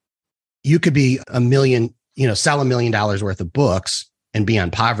you could be sell $1 million worth of books and be on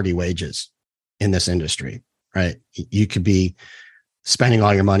poverty wages in this industry, right? You could be spending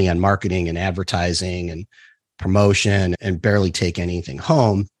all your money on marketing and advertising and promotion and barely take anything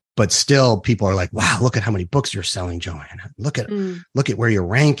home. But still people are like, wow, look at how many books you're selling, Joanna. Look at where you're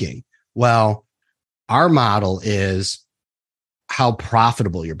ranking. Well, our model is how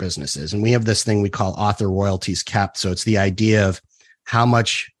profitable your business is. And we have this thing we call author royalties kept. So it's the idea of how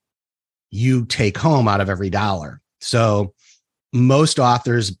much you take home out of every dollar. So most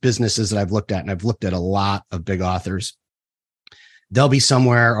authors, businesses that I've looked at, and I've looked at a lot of big authors, they'll be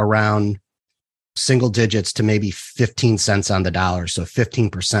somewhere around single digits to maybe 15 cents on the dollar. So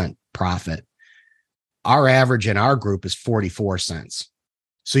 15% profit. Our average in our group is 44 cents.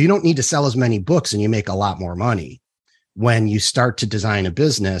 So you don't need to sell as many books and you make a lot more money when you start to design a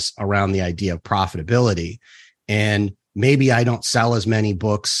business around the idea of profitability. And maybe I don't sell as many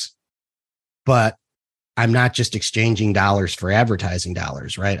books, but I'm not just exchanging dollars for advertising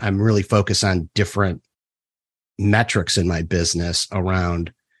dollars, right? I'm really focused on different metrics in my business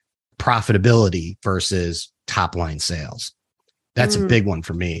around profitability versus top line sales. That's a big one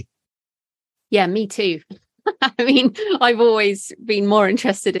for me. Yeah, me too. I mean, I've always been more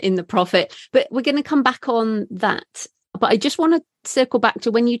interested in the profit, but we're going to come back on that. But I just want to circle back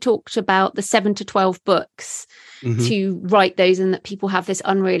to when you talked about the 7 to 12 books to write those, and that people have this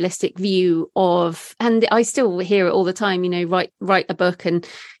unrealistic view of, and I still hear it all the time, write a book and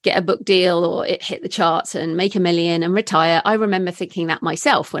get a book deal, or it hit the charts and make $1 million and retire. I remember thinking that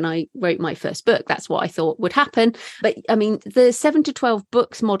myself when I wrote my first book. That's what I thought would happen. But I mean, the 7 to 12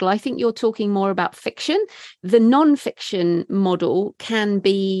 books model, I think you're talking more about fiction. The non-fiction model can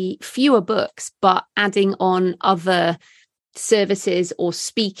be fewer books, but adding on other services or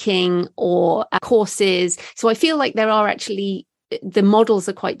speaking or courses. So I feel like there are actually, the models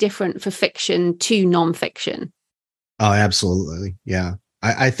are quite different for fiction to non-fiction. Oh, absolutely. Yeah.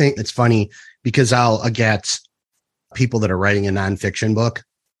 I think it's funny because I'll get people that are writing a nonfiction book,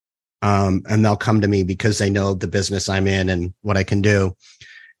 and they'll come to me because they know the business I'm in and what I can do.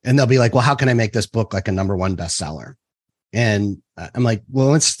 And they'll be like, well, how can I make this book like a #1 bestseller? And I'm like, well,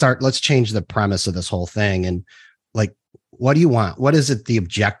 let's change the premise of this whole thing. And like, what do you want? What is it, the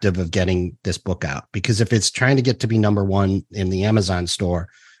objective of getting this book out? Because if it's trying to get to be #1 in the Amazon store,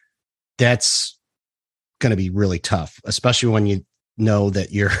 that's going to be really tough, especially when you know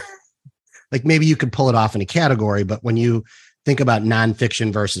that you're like, maybe you could pull it off in a category, but when you think about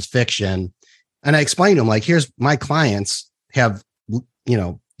nonfiction versus fiction, and I explained to them, like, here's my clients have,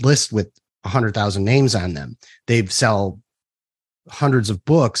 lists with 100,000 names on them. They sell hundreds of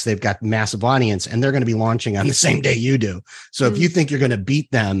books. They've got massive audience, and they're going to be launching on the same day you do. So if you think you're going to beat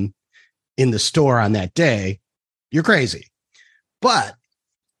them in the store on that day, you're crazy. But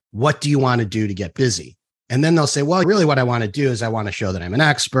what do you want to do to get busy? And then they'll say, well, really what I want to do is I want to show that I'm an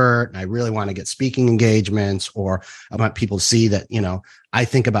expert, and I really want to get speaking engagements, or I want people to see that, I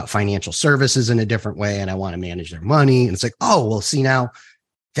think about financial services in a different way, and I want to manage their money. And it's like, oh, well, see, now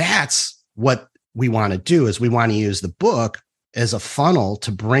that's what we want to do, is we want to use the book as a funnel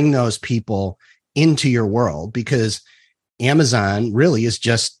to bring those people into your world, because Amazon really is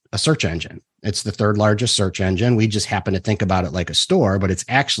just a search engine. It's the 3rd largest search engine. We just happen to think about it like a store, but it's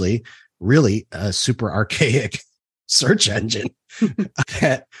actually really a super archaic search engine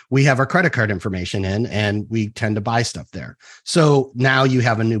that we have our credit card information in, and we tend to buy stuff there. So now you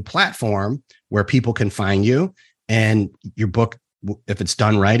have a new platform where people can find you, and your book, if it's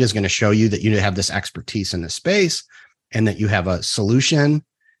done right, is going to show you that you have this expertise in this space and that you have a solution.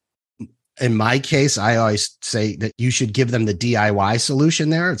 In my case, I always say that you should give them the DIY solution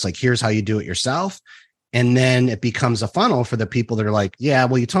there. It's like, here's how you do it yourself. And then it becomes a funnel for the people that are like, yeah,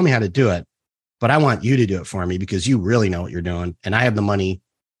 well, you told me how to do it, but I want you to do it for me because you really know what you're doing, and I have the money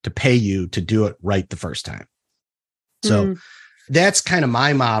to pay you to do it right the first time. So that's kind of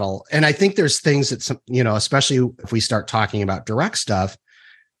my model. And I think there's things that, especially if we start talking about direct stuff,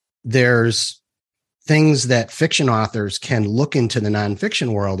 there's things that fiction authors can look into the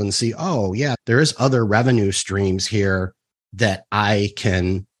nonfiction world and see, oh yeah, there is other revenue streams here that I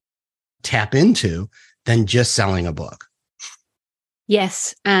can tap into than just selling a book.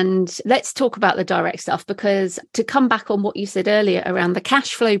 Yes. And let's talk about the direct stuff, because to come back on what you said earlier around the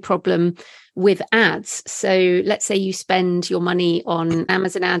cash flow problem with ads. So let's say you spend your money on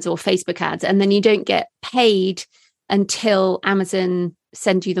Amazon ads or Facebook ads, and then you don't get paid until Amazon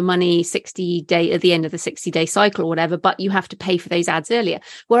send you the money at the end of the 60-day cycle or whatever, but you have to pay for those ads earlier.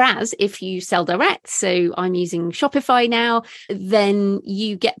 Whereas if you sell direct, so I'm using Shopify now, then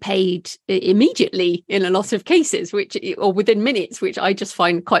you get paid immediately in a lot of cases, or within minutes, which I just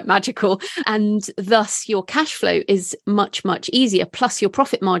find quite magical. And thus your cash flow is much, much easier. Plus your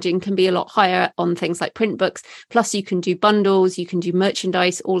profit margin can be a lot higher on things like print books. Plus you can do bundles, you can do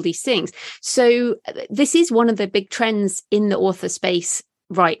merchandise, all these things. So this is one of the big trends in the author space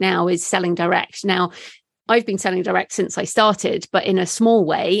right now, is selling direct. Now, I've been selling direct since I started, but in a small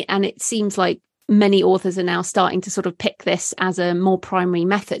way. And it seems like many authors are now starting to sort of pick this as a more primary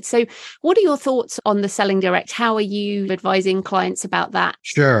method. So what are your thoughts on the selling direct? How are you advising clients about that?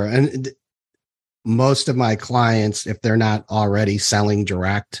 Sure. And most of my clients, if they're not already selling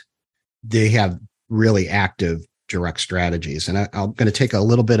direct, they have really active direct strategies. And I'm going to take a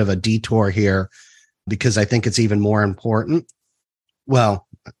little bit of a detour here because I think it's even more important. Well,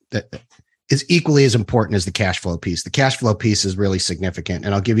 that is equally as important as the cash flow piece. The cash flow piece is really significant.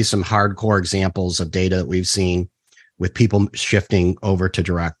 And I'll give you some hardcore examples of data that we've seen with people shifting over to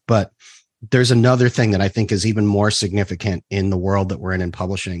direct. But there's another thing that I think is even more significant in the world that we're in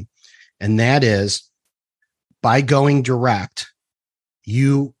publishing. And that is, by going direct,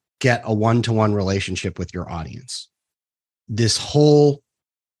 you get a one-to-one relationship with your audience. This whole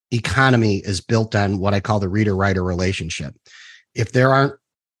economy is built on what I call the reader-writer relationship. If there aren't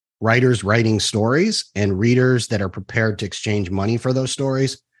writers writing stories and readers that are prepared to exchange money for those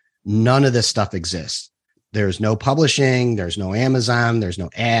stories, none of this stuff exists. There's no publishing, there's no Amazon, there's no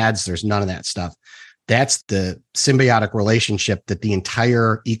ads, there's none of that stuff. That's the symbiotic relationship that the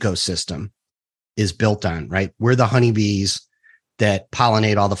entire ecosystem is built on, right? We're the honeybees that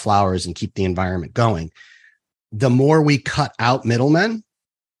pollinate all the flowers and keep the environment going. The more we cut out middlemen,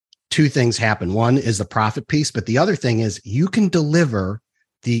 two things happen. One is the profit piece, but the other thing is you can deliver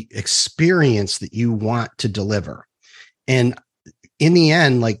the experience that you want to deliver. And in the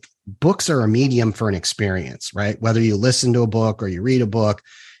end, like, books are a medium for an experience, right? Whether you listen to a book or you read a book,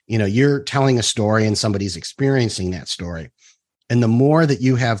 you're telling a story and somebody's experiencing that story. And the more that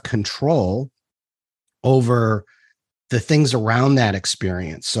you have control over the things around that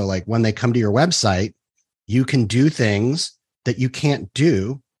experience. So like when they come to your website, you can do things that you can't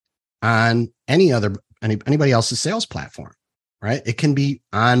do on anybody else's sales platform, right? It can be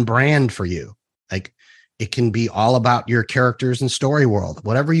on brand for you. Like, it can be all about your characters and story world,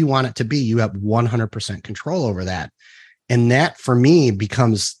 whatever you want it to be. You have 100% control over that. And that, for me,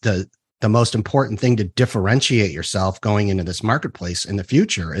 becomes the most important thing to differentiate yourself going into this marketplace in the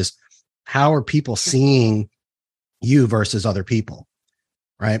future is, how are people seeing you versus other people,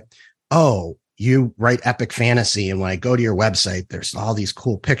 right? Oh, you write epic fantasy, and when I go to your website, there's all these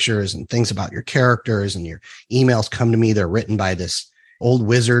cool pictures and things about your characters, and your emails come to me. They're written by this old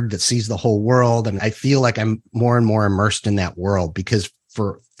wizard that sees the whole world. And I feel like I'm more and more immersed in that world, because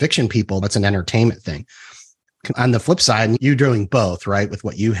for fiction people, that's an entertainment thing. On the flip side, you're doing both, right? With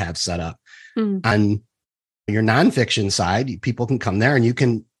what you have set up. On your nonfiction side, people can come there and you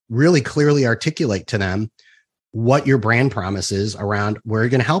can really clearly articulate to them what your brand promise is around where you're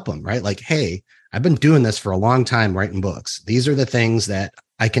going to help them, right? Like, hey, I've been doing this for a long time, writing books. These are the things that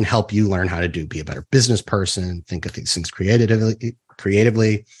I can help you learn how to do. Be a better business person, think of these things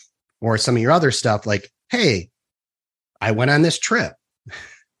creatively, or some of your other stuff like, hey, I went on this trip.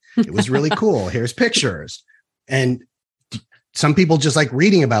 It was really cool. Here's pictures. And some people just like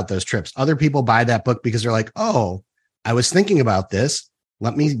reading about those trips. Other people buy that book because they're like, oh, I was thinking about this.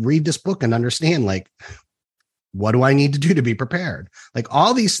 Let me read this book and understand, like, what do I need to do to be prepared? Like,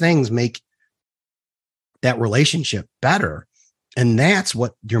 all these things make that relationship better. And that's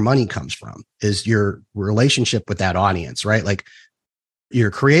what your money comes from, is your relationship with that audience, right? Like, your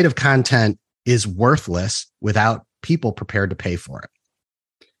creative content is worthless without people prepared to pay for it.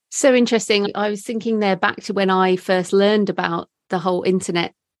 So interesting. I was thinking there back to when I first learned about the whole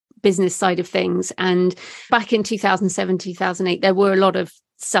internet business side of things. And back in 2007, 2008, there were a lot of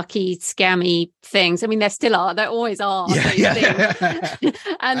sucky, scammy things. I mean, there still are. There always are. Yeah.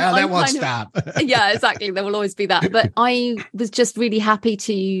 And that won't stop. Yeah, exactly. There will always be that. But I was just really happy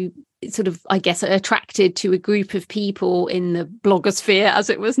to sort of, I guess, attracted to a group of people in the blogosphere, as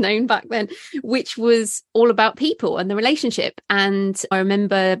it was known back then, which was all about people and the relationship. And I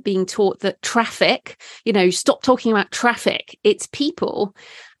remember being taught that traffic, stop talking about traffic. It's people.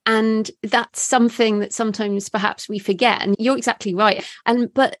 And that's something that sometimes perhaps we forget. And you're exactly right.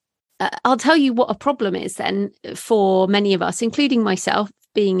 But I'll tell you what a problem is then for many of us, including myself,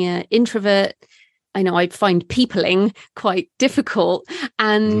 being an introvert. I know I find peopling quite difficult.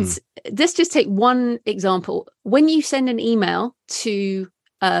 And let's just take one example. When you send an email to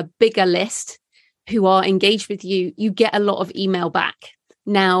a bigger list who are engaged with you, you get a lot of email back.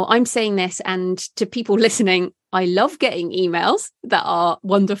 Now, I'm saying this, and to people listening, I love getting emails that are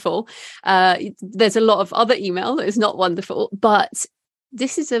wonderful. There's a lot of other email that is not wonderful, but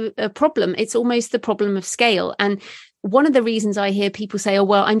this is a problem. It's almost the problem of scale. And one of the reasons I hear people say, oh,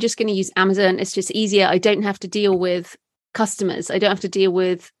 well, I'm just going to use Amazon. It's just easier. I don't have to deal with customers. I don't have to deal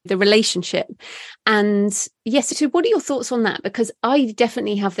with the relationship. And yes, so what are your thoughts on that? Because I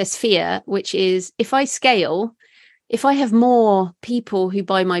definitely have this fear, which is if I scale, if I have more people who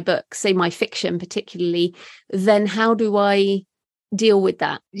buy my books, say my fiction particularly, then how do I deal with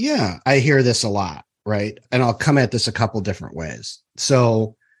that? Yeah, I hear this a lot, right? And I'll come at this a couple different ways.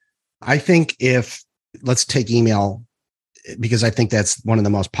 So I think let's take email, because I think that's one of the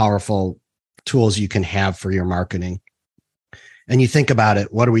most powerful tools you can have for your marketing. And you think about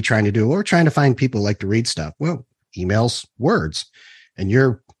it, what are we trying to do? Well, we're trying to find people who like to read stuff. Well, email's words, and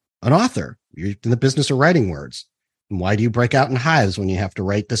you're an author. You're in the business of writing words. And why do you break out in hives when you have to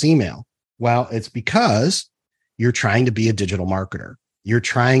write this email? Well, it's because you're trying to be a digital marketer. You're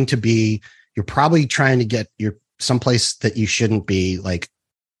probably trying to get someplace that you shouldn't be, like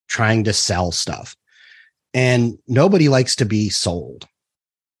trying to sell stuff. And nobody likes to be sold,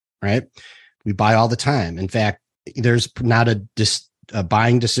 right? We buy all the time. In fact, there's not a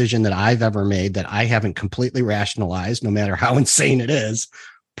buying decision that I've ever made that I haven't completely rationalized, no matter how insane it is,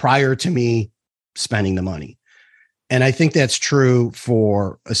 prior to me spending the money. And I think that's true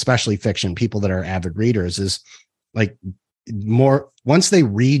for especially fiction, people that are avid readers, is like once they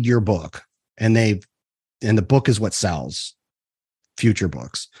read your book and the book is what sells future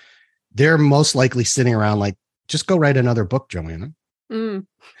books, they're most likely sitting around like, just go write another book, Joanna.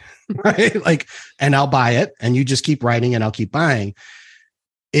 Right? Like, and I'll buy it, and you just keep writing and I'll keep buying.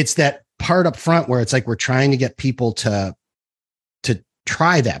 It's that part up front where it's like, we're trying to get people to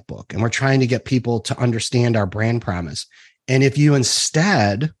try that book, and we're trying to get people to understand our brand promise. And if you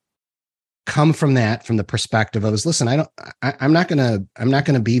instead come from the perspective of, listen, I'm not going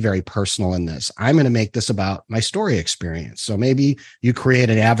to be very personal in this. I'm going to make this about my story experience. So maybe you create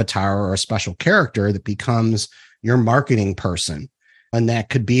an avatar or a special character that becomes your marketing person. And that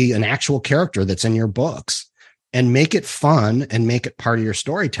could be an actual character that's in your books, and make it fun and make it part of your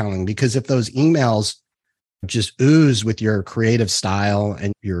storytelling. Because if those emails just ooze with your creative style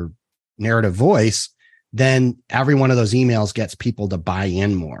and your narrative voice, then every one of those emails gets people to buy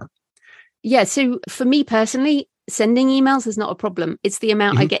in more. Yeah. So for me personally, sending emails is not a problem. It's the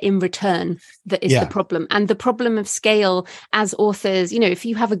amount I get in return that is the problem. And the problem of scale as authors, if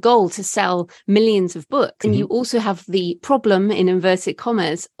you have a goal to sell millions of books, and you also have the problem, in inverted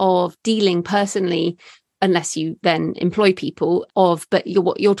commas, of dealing personally, unless you then employ people, but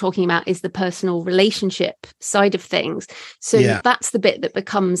what you're talking about is the personal relationship side of things. So that's the bit that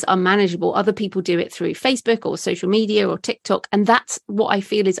becomes unmanageable. Other people do it through Facebook or social media or TikTok. And that's what I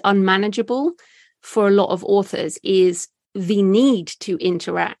feel is unmanageable for a lot of authors, is the need to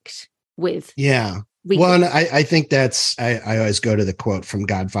interact with. Yeah. Well, and I think I always go to the quote from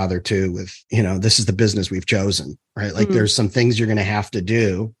Godfather 2 with, this is the business we've chosen, right? Like there's some things you're going to have to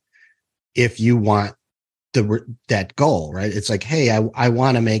do if you want that goal, right? It's like, hey, I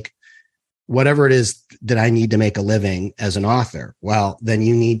want to make whatever it is that I need to make a living as an author. Well, then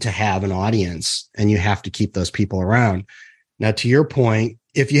you need to have an audience, and you have to keep those people around. Now, to your point,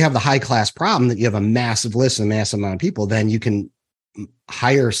 if you have the high class problem that you have a massive list and a massive amount of people, then you can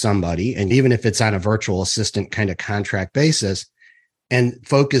hire somebody, and even if it's on a virtual assistant kind of contract basis, and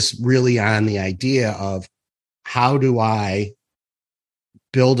focus really on the idea of, how do I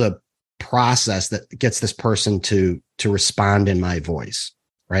build a process that gets this person to respond in my voice,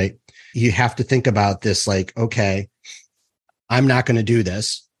 right? You have to think about this like, okay, I'm not going to do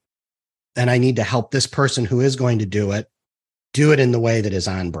this, and I need to help this person who is going to do it in the way that is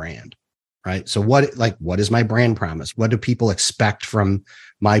on brand, right? So what is my brand promise? What do people expect from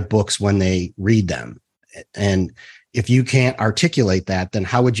my books when they read them? And if you can't articulate that, then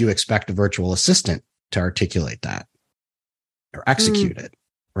how would you expect a virtual assistant to articulate that or execute it?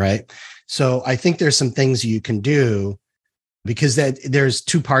 Right. So I think there's some things you can do, because there's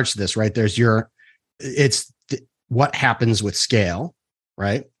two parts to this, right? There's what happens with scale,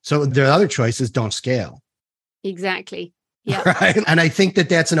 right? So the other choice is don't scale. Exactly. Yeah. Right. And I think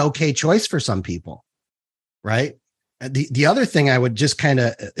that's an okay choice for some people. Right. The other thing I would just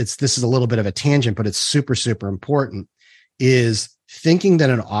this is a little bit of a tangent, but it's super, super important, is thinking that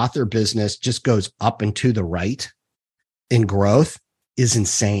an author business just goes up and to the right in growth is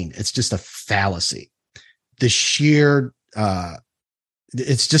insane. It's just a fallacy. The sheer,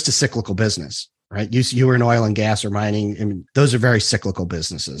 it's just a cyclical business, right? You were in oil and gas or mining. I mean, those are very cyclical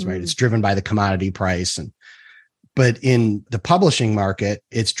businesses, right? It's driven by the commodity price. But in the publishing market,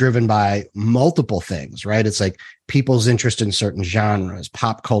 it's driven by multiple things, right? It's like people's interest in certain genres,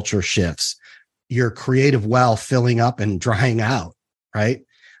 pop culture shifts, your creative well filling up and drying out, right?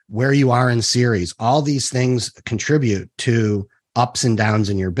 Where you are in series, all these things contribute to ups and downs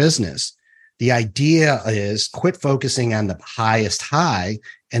in your business. The idea is quit focusing on the highest high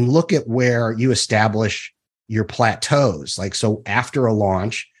and look at where you establish your plateaus. Like, so after a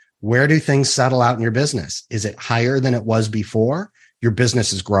launch, where do things settle out in your business? Is it higher than it was before? Your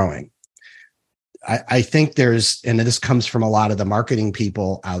business is growing. I think and this comes from a lot of the marketing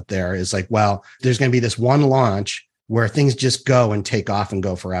people out there, is like, well, there's going to be this one launch where things just go and take off and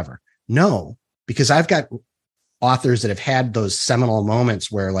go forever. No, because I've got authors that have had those seminal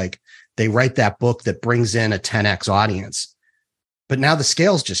moments where like they write that book that brings in a 10x audience, but now the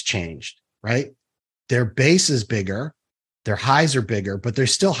scale's just changed, right? Their base is bigger. Their highs are bigger, but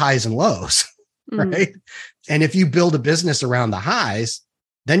there's still highs and lows, right? And if you build a business around the highs,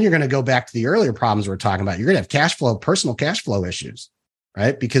 then you're going to go back to the earlier problems we're talking about. You're going to have personal cash flow issues,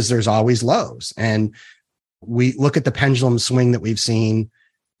 right? Because there's always lows. And we look at the pendulum swing that we've seen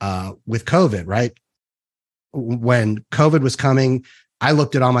with COVID, right? When COVID was coming, I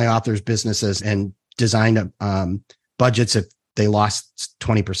looked at all my authors' businesses and designed budgets if they lost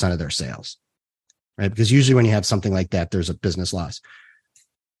 20% of their sales. Right? Because usually when you have something like that, there's a business loss.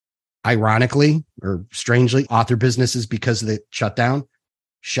 Ironically or strangely, author businesses, because of the shutdown,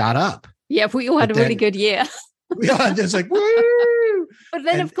 shot up. Yeah, we all had a really good year. Yeah, it's like, woo! But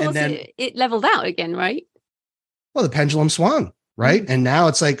then, of course, it leveled out again, right? Well, the pendulum swung, right? And now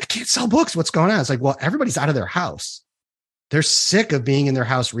it's like, I can't sell books. What's going on? It's like, well, everybody's out of their house. They're sick of being in their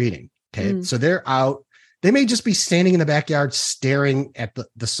house reading. Okay. So they're out. They may just be standing in the backyard staring at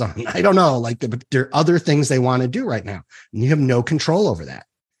the sun. I don't know. But there are other things they want to do right now. And you have no control over that.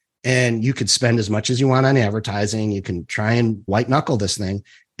 And you could spend as much as you want on advertising. You can try and white knuckle this thing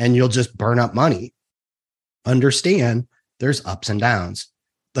and you'll just burn up money. Understand there's ups and downs.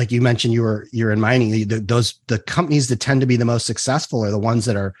 Like you mentioned, you're in mining. The companies that tend to be the most successful are the ones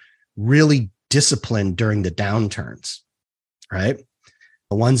that are really disciplined during the downturns, right?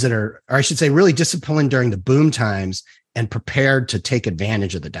 The ones that are, or I should say, really disciplined during the boom times and prepared to take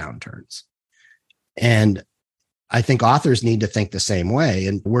advantage of the downturns. And I think authors need to think the same way.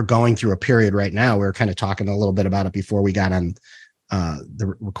 And we're going through a period right now. We were kind of talking a little bit about it before we got on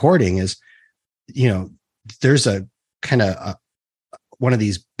the recording is, there's a kind of one of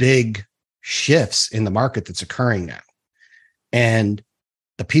these big shifts in the market that's occurring now. And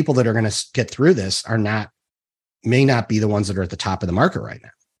the people that are going to get through this may not be the ones that are at the top of the market right now.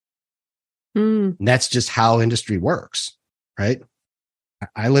 And that's just how industry works, right?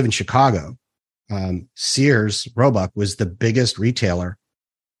 I live in Chicago. Sears Roebuck was the biggest retailer,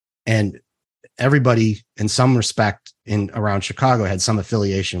 and everybody in some respect around Chicago had some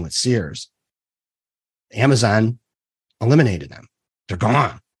affiliation with Sears. Amazon eliminated them. They're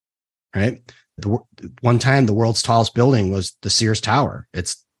gone, right? One time the world's tallest building was the Sears Tower.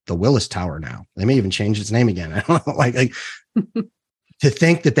 It's the Willis Tower now. They may even change its name again. I don't know. Like to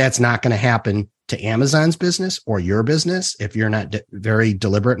think that that's not going to happen to Amazon's business or your business if you're not very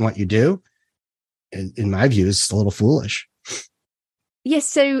deliberate in what you do, in my view, is a little foolish. Yes.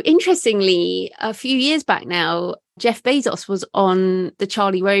 So interestingly, a few years back now, Jeff Bezos was on the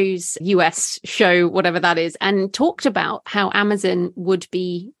Charlie Rose US show, whatever that is, and talked about how Amazon would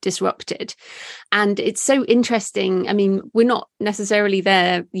be disrupted. And it's so interesting. I mean, we're not necessarily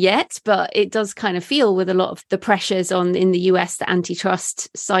there yet, but it does kind of feel with a lot of the pressures in the US, the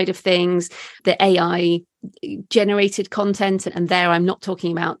antitrust side of things, the AI generated content. And there I'm not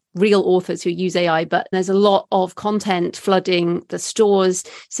talking about real authors who use AI, but there's a lot of content flooding the stores.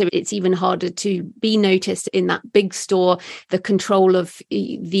 So it's even harder to be noticed in that big store. The control of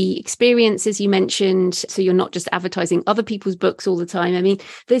the experiences you mentioned. So you're not just advertising other people's books all the time. I mean,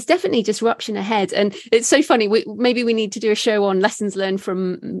 there's definitely disruption ahead. And it's so funny. Maybe we need to do a show on lessons learned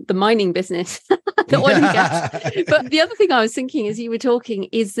from the mining business, the oil and gas. But the other thing I was thinking as you were talking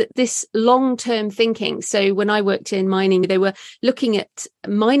is that this long-term thinking. So when I worked in mining, they were looking at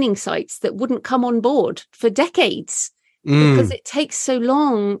mining sites that wouldn't come on board for decades because it takes so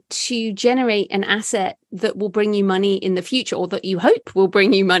long to generate an asset that will bring you money in the future, or that you hope will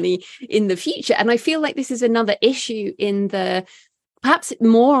bring you money in the future. And I feel like this is another issue in the, perhaps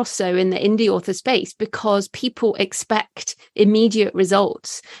more so in the indie author space, because people expect immediate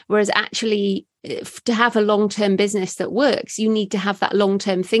results, whereas actually to have a long-term business that works, you need to have that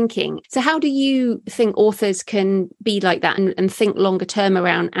long-term thinking. So how do you think authors can be like that and think longer term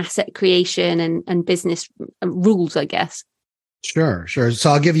around asset creation and business rules, I guess? Sure.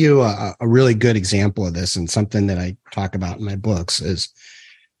 So I'll give you a really good example of this, and something that I talk about in my books is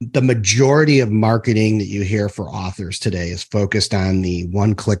the majority of marketing that you hear for authors today is focused on the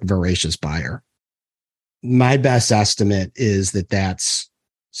one-click voracious buyer. My best estimate is that that's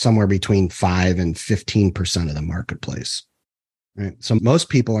somewhere between 5 and 15% of the marketplace, right? So most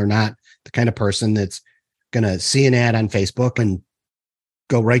people are not the kind of person that's going to see an ad on Facebook and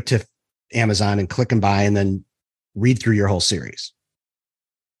go right to Amazon and click and buy and then read through your whole series,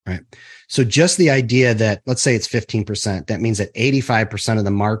 right? So just the idea that, let's say it's 15%, that means that 85% of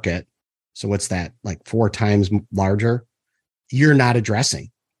the market, so what's that, like 4 times larger, you're not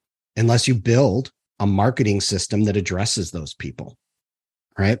addressing unless you build a marketing system that addresses those people,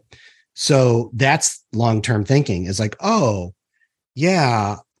 right? So that's long-term thinking, is like, oh,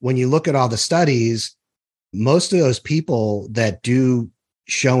 yeah, when you look at all the studies, most of those people that do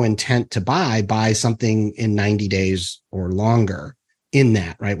show intent to buy something in 90 days or longer in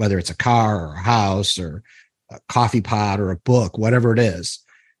that, right? Whether it's a car or a house or a coffee pot or a book, whatever it is.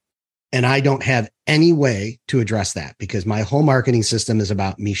 And I don't have any way to address that, because my whole marketing system is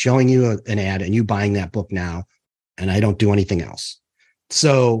about me showing you an ad and you buying that book now, and I don't do anything else.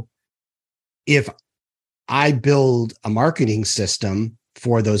 So if I build a marketing system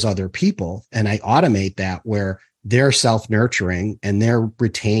for those other people and I automate that, where they're self-nurturing and they're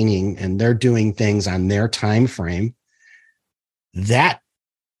retaining and they're doing things on their time frame, that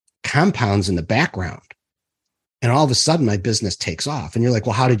compounds in the background. And all of a sudden my business takes off. And you're like,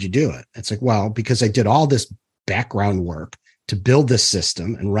 well, how did you do it? It's like, well, because I did all this background work to build this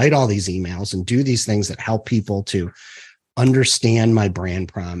system and write all these emails and do these things that help people to understand my brand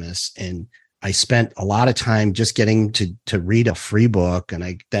promise. And I spent a lot of time just getting to read a free book. And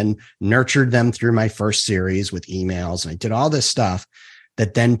I then nurtured them through my first series with emails. And I did all this stuff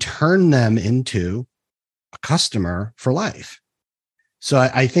that then turned them into a customer for life. So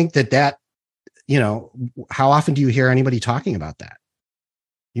I think that, you know, how often do you hear anybody talking about that?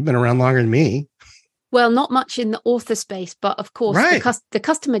 You've been around longer than me. Well, not much in the author space, but of course, right. the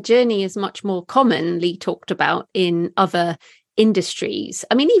customer journey is much more commonly talked about in other industries.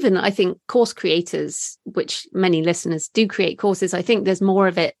 I mean, even I think course creators, which many listeners do create courses, I think there's more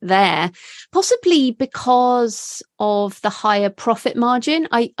of it there, possibly because of the higher profit margin.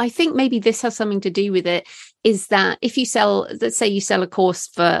 I think maybe this has something to do with it, is that if you sell, let's say you sell a course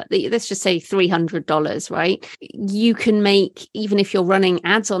for, let's just say $300, right? You can make, even if you're running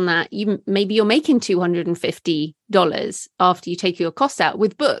ads on that, maybe you're making $250 after you take your costs out.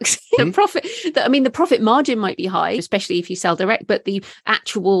 With books. The profit margin might be high, especially if you sell direct, but the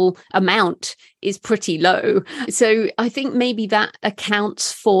actual amount is pretty low. So I think maybe that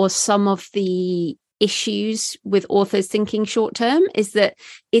accounts for some of the issues with authors thinking short term, is that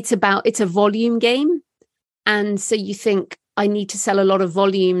it's a volume game. And so you think, I need to sell a lot of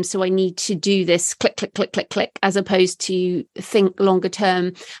volume, so I need to do this click, click, click, click, click, as opposed to think longer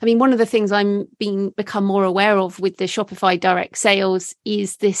term. I mean, one of the things I'm become more aware of with the Shopify direct sales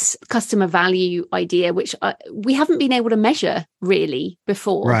is this customer value idea, which we haven't been able to measure really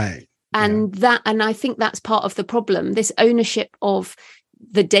before. Right. And I think that's part of the problem. This ownership of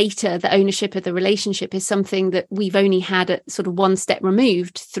the data, the ownership of the relationship, is something that we've only had at sort of one step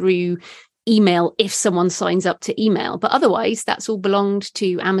removed through email, if someone signs up to email. But otherwise, that's all belonged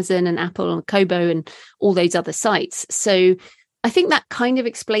to Amazon and Apple and Kobo and all those other sites. So I think that kind of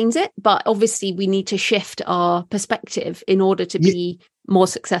explains it. But obviously, we need to shift our perspective in order to be more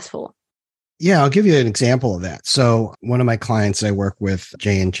successful. Yeah, I'll give you an example of that. So one of my clients I work with,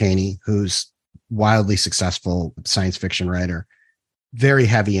 Jay and Cheney, who's wildly successful science fiction writer, very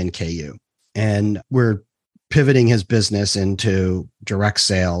heavy in KU. And we're pivoting his business into direct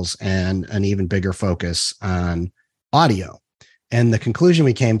sales and an even bigger focus on audio. And the conclusion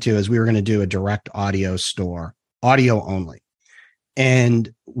we came to is we were going to do a direct audio store, audio only.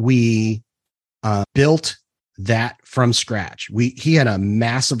 And we built that from scratch. He had a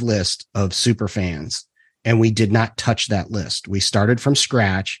massive list of super fans, and we did not touch that list. We started from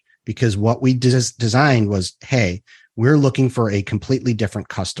scratch because what we designed was, hey, we're looking for a completely different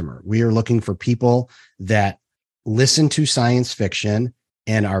customer. We are looking for people that listen to science fiction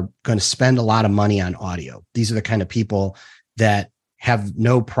and are going to spend a lot of money on audio. These are the kind of people that have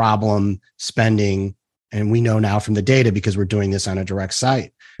no problem spending. And we know now from the data, because we're doing this on a direct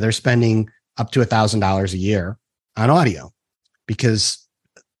site, they're spending up to $1,000 a year on audio because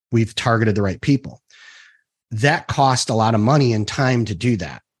we've targeted the right people. That cost a lot of money and time to do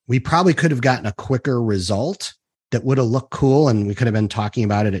that. We probably could have gotten a quicker result that would have looked cool, and we could have been talking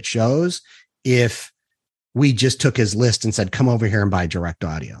about it at shows if we just took his list and said, come over here and buy direct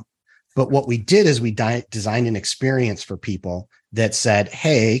audio. But what we did is we designed an experience for people that said,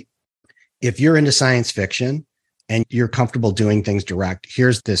 hey, if you're into science fiction and you're comfortable doing things direct,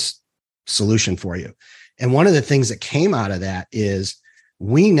 here's this solution for you. And one of the things that came out of that is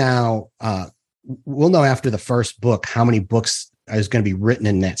we'll know after the first book how many books is going to be written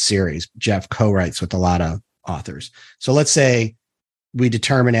in that series. Jeff co-writes with a lot of authors. So let's say we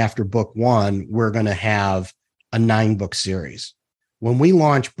determine after book 1, we're going to have a 9-book series. When we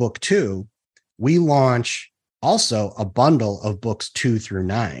launch book 2, we launch also a bundle of books 2 through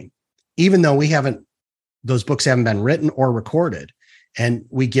 9, even though those books haven't been written or recorded. And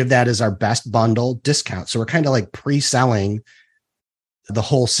we give that as our best bundle discount. So we're kind of like pre-selling the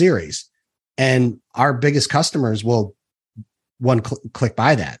whole series. And our biggest customers will click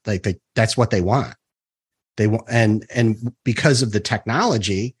buy that. That's what they want. They want, and because of the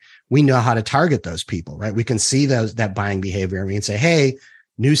technology, we know how to target those people, right? We can see that buying behavior, and we can say, hey,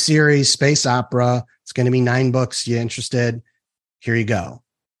 new series, space opera. It's going to be 9 books. You interested? Here you go.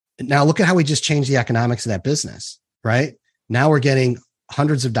 Now look at how we just changed the economics of that business, right? Now we're getting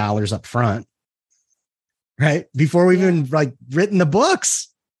hundreds of dollars up front, right? Before we've even written the books,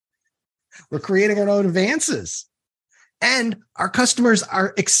 we're creating our own advances, and our customers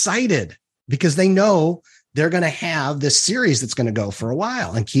are excited because they know they're going to have this series that's going to go for a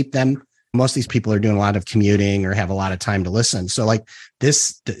while and keep them. Most of these people are doing a lot of commuting or have a lot of time to listen. So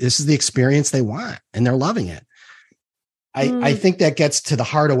this is the experience they want, and they're loving it. I think that gets to the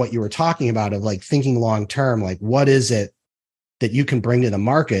heart of what you were talking about, of thinking long-term, what is it that you can bring to the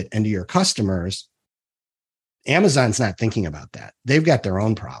market and to your customers? Amazon's not thinking about that. They've got their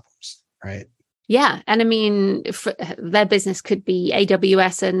own problems, right? Yeah. And I mean, their business could be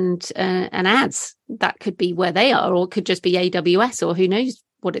AWS and ads. That could be where they are, or it could just be AWS, or who knows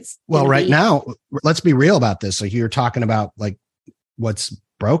what it's. Well, right now, let's be real about this. So you're talking about what's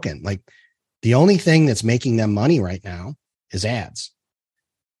broken. The only thing that's making them money right now is ads.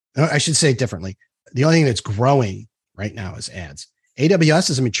 I should say it differently. The only thing that's growing right now is ads. AWS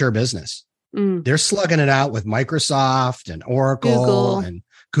is a mature business. They're slugging it out with Microsoft and Oracle and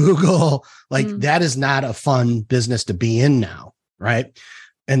Google. That is not a fun business to be in now, right?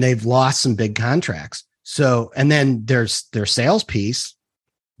 And they've lost some big contracts. So, and then there's their sales piece.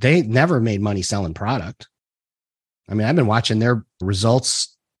 They never made money selling product. I mean, I've been watching their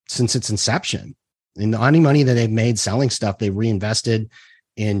results since its inception. And the only money that they've made selling stuff, they reinvested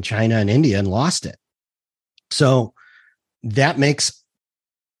in China and India and lost it. So that makes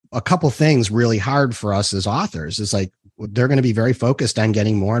a couple things really hard for us as authors. Is they're going to be very focused on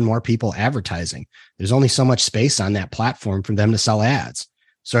getting more and more people advertising. There's only so much space on that platform for them to sell ads.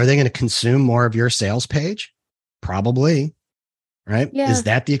 So are they going to consume more of your sales page? Probably, right? Yeah. Is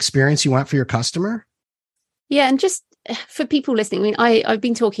that the experience you want for your customer? Yeah. And just for people listening, I mean, I've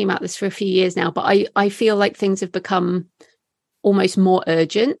been talking about this for a few years now, but I feel like things have become almost more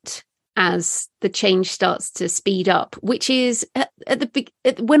urgent as the change starts to speed up, which is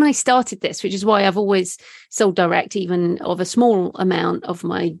when I started this, which is why I've always sold direct, even of a small amount of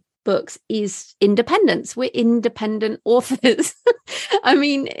my books, is independence. We're independent authors. I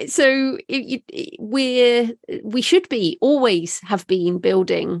mean, so we should be always have been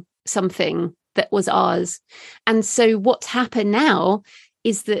building something that was ours. And so what's happened now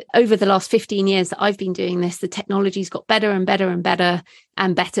is that over the last 15 years that I've been doing this, the technology's got better and better and better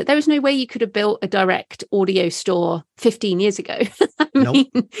and better. There was no way you could have built a direct audio store 15 years ago. Nope.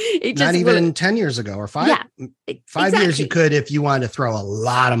 Not even 10 years ago or 5 years you could, if you wanted to throw a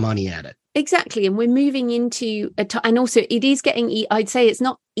lot of money at it. Exactly. And we're moving into and also it is getting, I'd say it's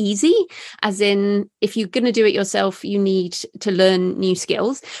not easy, as in if you're going to do it yourself, you need to learn new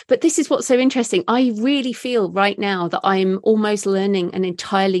skills. But this is what's so interesting. I really feel right now that I'm almost learning an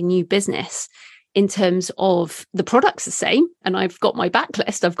entirely new business in terms of the product's the same. And I've got my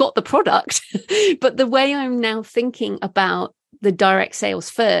backlist, I've got the product, but the way I'm now thinking about the direct sales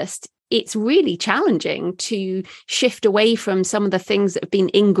first, it's really challenging to shift away from some of the things that have been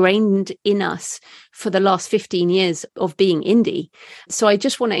ingrained in us for the last 15 years of being indie. So I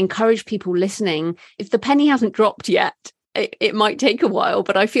just want to encourage people listening, if the penny hasn't dropped yet, it might take a while,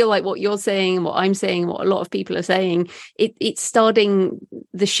 but I feel like what you're saying and what I'm saying, what a lot of people are saying,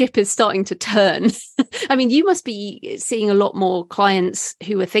 the ship is starting to turn. I mean, you must be seeing a lot more clients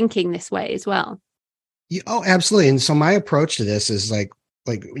who are thinking this way as well. Yeah, oh, absolutely. And so my approach to this is like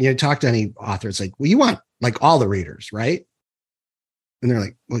talk to any author, it's like, well, you want like all the readers, right? And they're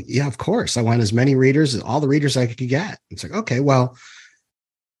like, well, yeah, of course. I want as many readers as all the readers I could get. It's like, okay, well,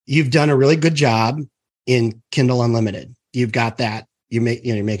 you've done a really good job in Kindle Unlimited. You've got that. You're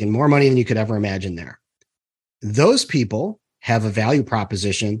making more money than you could ever imagine there. Those people have a value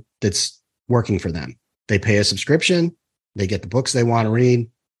proposition that's working for them. They pay a subscription. They get the books they want to read.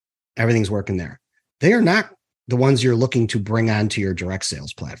 Everything's working there. They are not the ones you're looking to bring onto your direct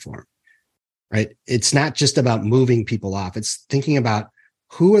sales platform, right? It's not just about moving people off. It's thinking about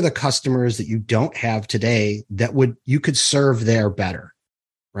who are the customers that you don't have today that you could serve there better,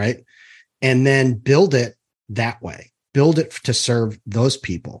 right? And then build it that way, build it to serve those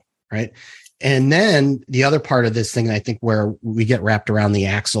people, right? And then the other part of this thing, I think where we get wrapped around the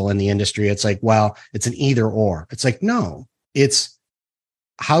axle in the industry, it's like, well, it's an either or. It's like, no, it's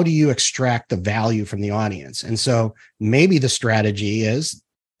how do you extract the value from the audience? And so maybe the strategy is,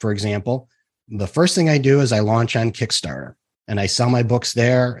 for example, the first thing I do is I launch on Kickstarter and I sell my books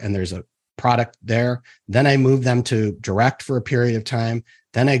there and there's a product there. Then I move them to direct for a period of time.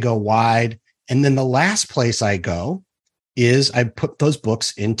 Then I go wide. And then the last place I go is I put those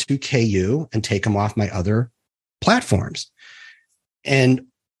books into KU and take them off my other platforms. And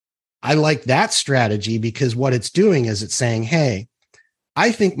I like that strategy because what it's doing is it's saying, hey,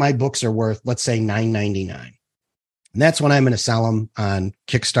 I think my books are worth, let's say $9.99. And that's when I'm going to sell them on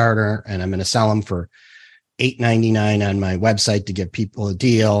Kickstarter, and I'm going to sell them for $8.99 on my website to give people a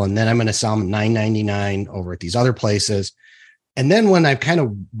deal. And then I'm going to sell them $9.99 over at these other places. And then when I've kind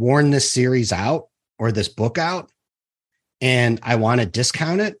of worn this series out or this book out and I want to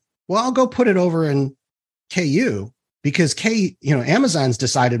discount it, well, I'll go put it over in KU because Amazon's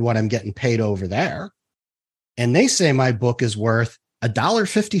decided what I'm getting paid over there. And they say my book is worth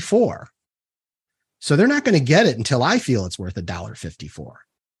 $1.54. So they're not going to get it until I feel it's worth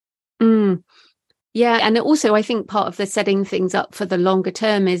 $1.54. Yeah. And also, I think part of the setting things up for the longer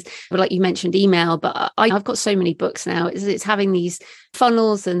term is, like you mentioned, email, but I've got so many books now. It's having these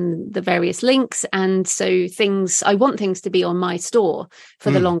funnels and the various links. And so I want things to be on my store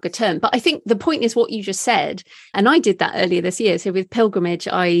for the longer term. But I think the point is what you just said. And I did that earlier this year. So with Pilgrimage,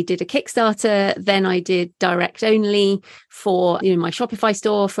 I did a Kickstarter, then I did direct only for my Shopify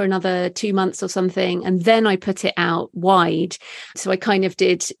store for another 2 months or something. And then I put it out wide. So I kind of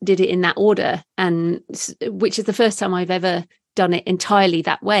did it in that order, and which is the first time I've ever done it entirely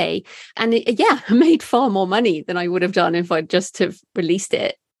that way. And I made far more money than I would have done if I'd just have released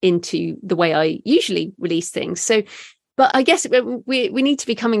it into the way I usually release things. So, but I guess we need to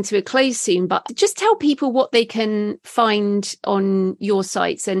be coming to a close soon, but just tell people what they can find on your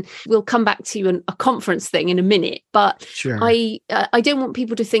sites, and we'll come back to a conference thing in a minute. But sure. I don't want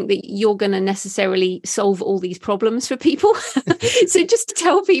people to think that you're going to necessarily solve all these problems for people. So just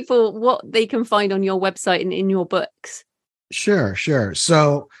tell people what they can find on your website and in your books. Sure.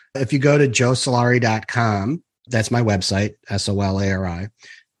 So if you go to joesolari.com, that's my website, SOLARI.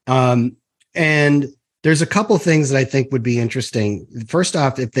 And there's a couple of things that I think would be interesting. First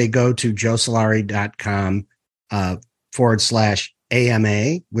off, if they go to joesolari.com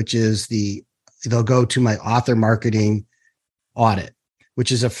 /AMA, which is they'll go to my author marketing audit,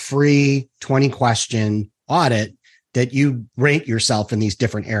 which is a free 20-question audit that you rate yourself in these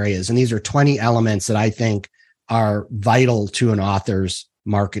different areas. And these are 20 elements that I think are vital to an author's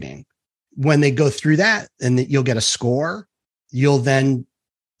marketing. When they go through that, and you'll get a score, you'll then,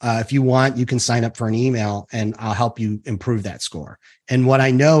 if you want, you can sign up for an email and I'll help you improve that score. And what I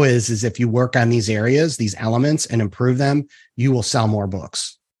know is if you work on these areas, these elements, and improve them, you will sell more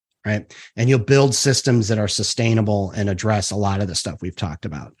books, right? And you'll build systems that are sustainable and address a lot of the stuff we've talked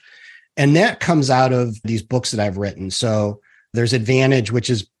about. And that comes out of these books that I've written. So there's Advantage, which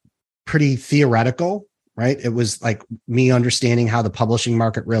is pretty theoretical, right? It was like me understanding how the publishing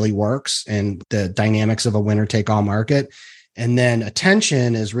market really works and the dynamics of a winner take all market. And then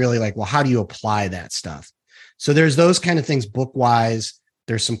Attention is really like, well, how do you apply that stuff? So there's those kind of things book wise.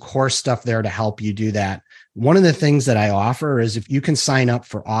 There's some course stuff there to help you do that. One of the things that I offer is if you can sign up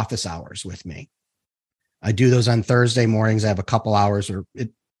for office hours with me. I do those on Thursday mornings. I have a couple hours,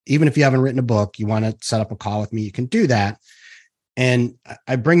 even if you haven't written a book, you want to set up a call with me, you can do that. And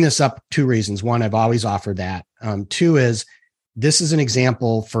I bring this up 2 reasons. One, I've always offered that. 2 is this is an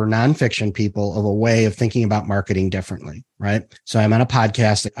example for nonfiction people of a way of thinking about marketing differently, right? So I'm on a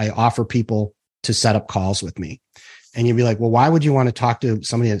podcast. I offer people to set up calls with me. And you'd be like, well, why would you want to talk to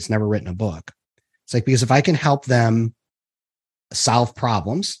somebody that's never written a book? It's like, because if I can help them solve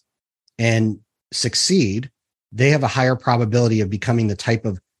problems and succeed, they have a higher probability of becoming the type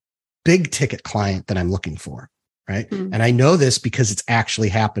of big ticket client that I'm looking for. Right. And I know this because it's actually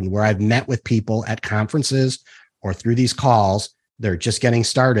happened where I've met with people at conferences or through these calls. They're just getting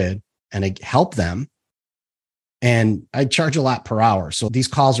started and I help them. And I charge a lot per hour. So these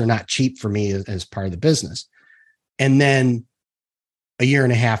calls are not cheap for me as part of the business. And then a year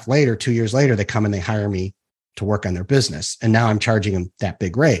and a half later, 2 years later, they come and they hire me to work on their business. And now I'm charging them that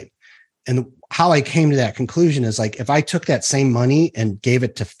big rate. And how I came to that conclusion is like, if I took that same money and gave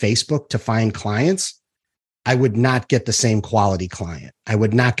it to Facebook to find clients, I would not get the same quality client. I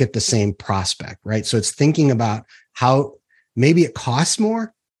would not get the same prospect, right? So it's thinking about how maybe it costs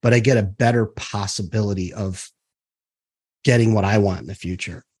more, but I get a better possibility of getting what I want in the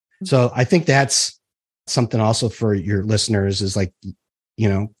future. So I think that's something also for your listeners is like,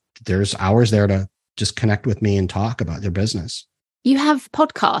 there's hours there to just connect with me and talk about their business. You have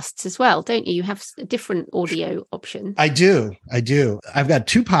podcasts as well, don't you? You have a different audio option. I do. I've got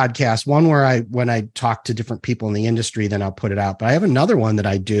 2 podcasts. One where when I talk to different people in the industry, then I'll put it out. But I have another one that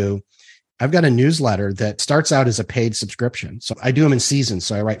I do. I've got a newsletter that starts out as a paid subscription. So I do them in seasons.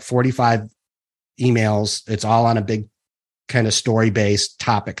 So I write 45 emails. It's all on a big kind of story-based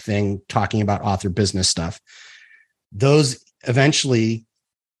topic thing, talking about author business stuff. Those eventually,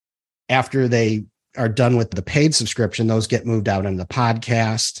 after they are done with the paid subscription, those get moved out into the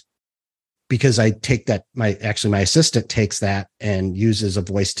podcast because I take that, my assistant takes that and uses a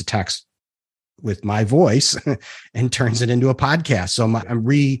voice to text with my voice and turns it into a podcast. So I'm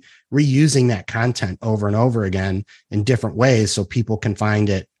reusing that content over and over again in different ways so people can find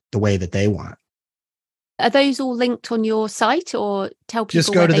it the way that they want. Are those all linked on your site, or tell people?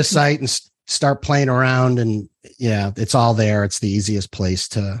 Just go to the site and start playing around, and yeah, it's all there. It's the easiest place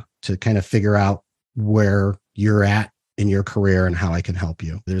to kind of figure out where you're at in your career and how I can help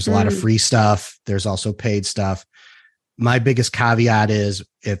you. There's a lot of free stuff. There's also paid stuff. My biggest caveat is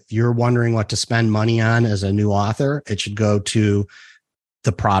if you're wondering what to spend money on as a new author, it should go to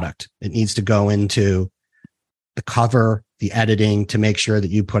the product. It needs to go into the cover, the editing, to make sure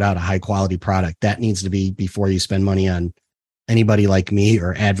that you put out a high quality product. That needs to be before you spend money on anybody like me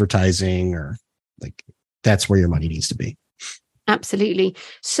or advertising, or like, that's where your money needs to be. Absolutely.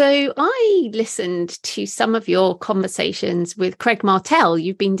 So I listened to some of your conversations with Craig Martell.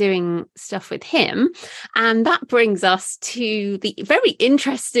 You've been doing stuff with him. And that brings us to the very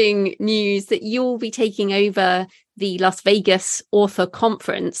interesting news that you'll be taking over the Las Vegas Author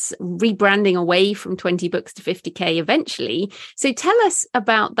Conference, rebranding away from 20 books to 50K eventually. So tell us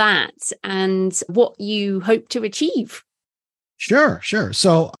about that and what you hope to achieve. Sure.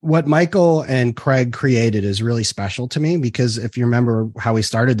 So what Michael and Craig created is really special to me, because if you remember how we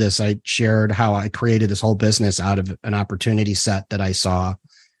started this, I shared how I created this whole business out of an opportunity set that I saw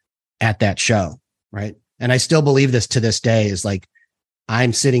at that show, right? And I still believe this to this day, is like,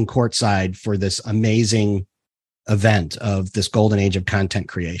 I'm sitting courtside for this amazing event of this golden age of content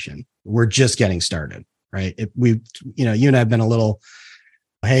creation. We're just getting started, right? You and I've been a little,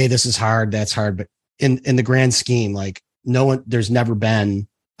 hey, this is hard, that's hard. But in the grand scheme, like, there's never been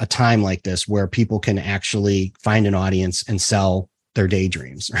a time like this where people can actually find an audience and sell their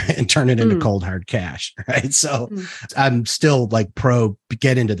daydreams, right? And turn it into cold hard cash, right? So I'm still like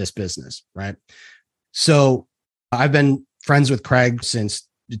get into this business, right? So I've been friends with Craig since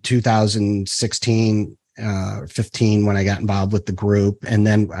 2016, 15, when I got involved with the group. And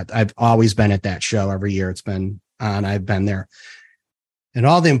then I've always been at that show every year it's been on. I've been there. And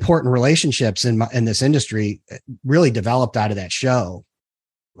all the important relationships in this industry really developed out of that show.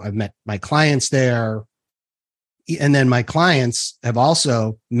 I've met my clients there. And then my clients have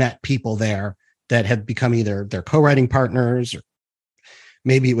also met people there that have become either their co-writing partners, or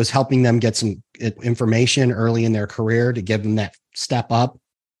maybe it was helping them get some information early in their career to give them that step up.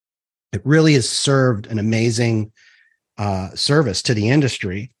 It really has served an amazing service to the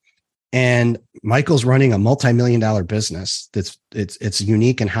industry. And Michael's running a multi-million-dollar business it's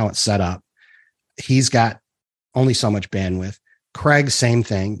unique in how it's set up. He's got only so much bandwidth. Craig, same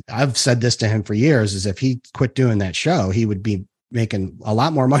thing. I've said this to him for years, is if he quit doing that show, he would be making a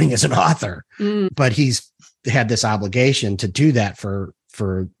lot more money as an author. But he's had this obligation to do that for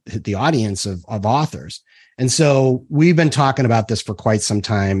the audience of authors. And so we've been talking about this for quite some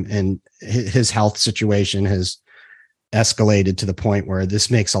time, and his health situation has escalated to the point where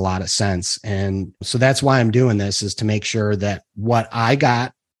this makes a lot of sense. And so that's why I'm doing this, is to make sure that what I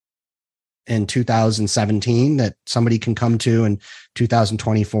got in 2017 that somebody can come to in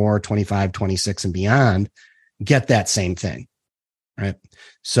 2024, 25, 26 and beyond. get that same thing, right?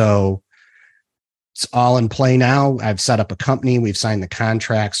 So it's all in play now. I've set up a company. We've signed the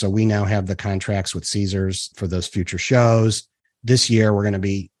contract. So we now have the contracts with Caesars for those future shows. This year, we're going to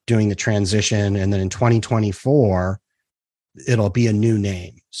be doing the transition. And then in 2024, it'll be a new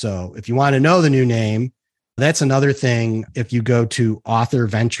name. So if you want to know the new name, that's another thing. If you go to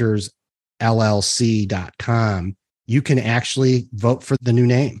authorventuresllc.com, you can actually vote for the new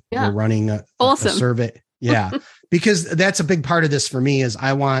name. Yeah. We're running a survey. Yeah. Because that's a big part of this for me is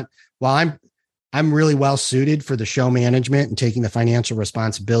I'm really well suited for the show management and taking the financial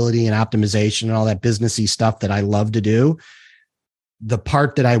responsibility and optimization and all that businessy stuff that I love to do. The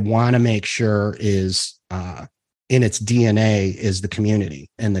part that I want to make sure is in its DNA is the community,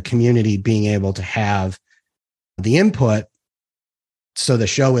 and the community being able to have the input so the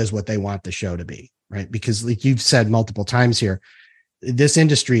show is what they want the show to be, right? Because like you've said multiple times here, this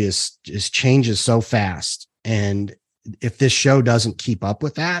industry is changes so fast. And if this show doesn't keep up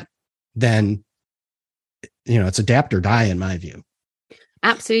with that, then it's adapt or die in my view.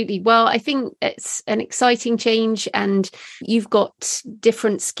 Absolutely. Well, I think it's an exciting change, and you've got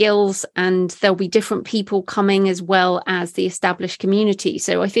different skills, and there'll be different people coming as well as the established community.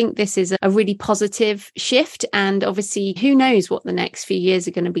 So I think this is a really positive shift, and obviously who knows what the next few years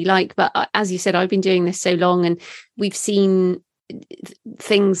are going to be like. But as you said, I've been doing this so long, and we've seen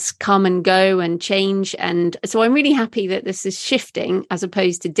things come and go and change, and so I'm really happy that this is shifting as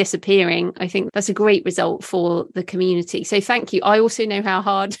opposed to disappearing. I think that's a great result for the community, so thank you. I also know how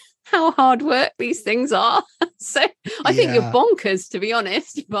hard work these things are, so I think you're bonkers, to be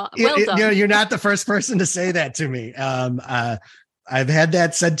honest, but well done. You're not the first person to say that to me. I've had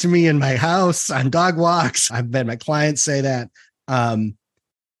that said to me in my house on dog walks. I've had my clients say that.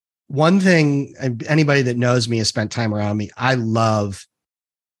 One thing, anybody that knows me has spent time around me, I love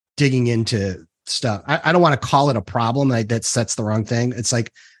digging into stuff. I don't want to call it a problem. That's the wrong thing. It's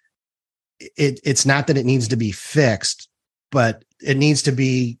like, it's not that it needs to be fixed, but it needs to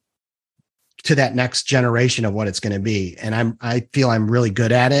be to that next generation of what it's going to be. And I feel I'm really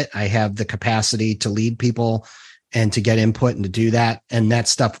good at it. I have the capacity to lead people and to get input and to do that. And that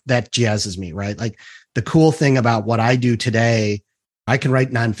stuff that jazzes me, right? Like the cool thing about what I do today, I can write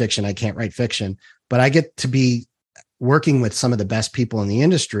nonfiction. I can't write fiction, but I get to be working with some of the best people in the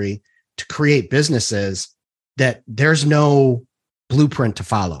industry to create businesses that there's no blueprint to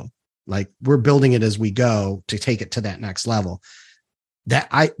follow. Like we're building it as we go to take it to that next level.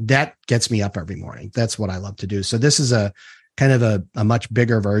 That gets me up every morning. That's what I love to do. So this is a kind of a much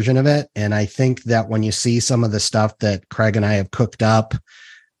bigger version of it. And I think that when you see some of the stuff that Craig and I have cooked up,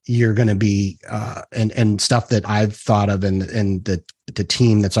 you're going to be, and stuff that I've thought of and the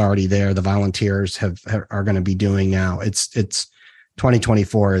team that's already there, the volunteers are going to be doing now. It's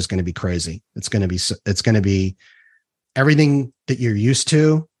 2024 is going to be crazy. It's going to be everything that you're used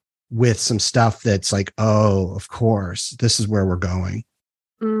to with some stuff that's like, oh, of course, this is where we're going.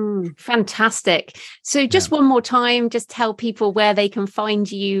 Fantastic. So just one more time, just tell people where they can find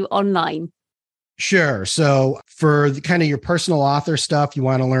you online. Sure. So for kind of your personal author stuff, you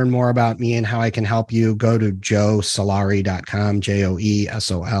want to learn more about me and how I can help you, go to joesolari.com,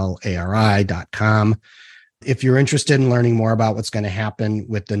 joesolari.com. If you're interested in learning more about what's going to happen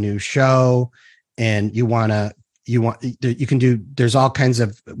with the new show and there's all kinds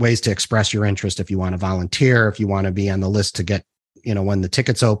of ways to express your interest. If you want to volunteer, if you want to be on the list to get, when the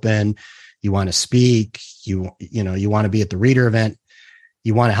tickets open, you want to speak, you want to be at the reader event,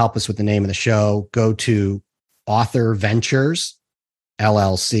 you want to help us with the name of the show, go to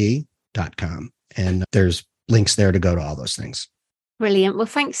authorventuresllc.com. And there's links there to go to all those things. Brilliant. Well,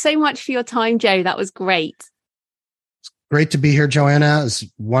 thanks so much for your time, Joe. That was great. It's great to be here, Joanna. It's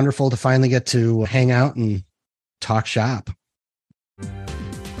wonderful to finally get to hang out and talk shop.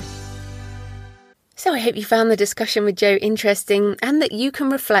 So I hope you found the discussion with Joe interesting and that you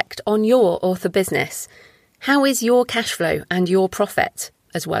can reflect on your author business. How is your cash flow and your profit,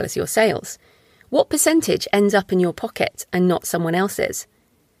 as well as your sales? What percentage ends up in your pocket and not someone else's?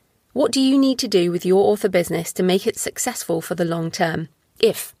 What do you need to do with your author business to make it successful for the long term?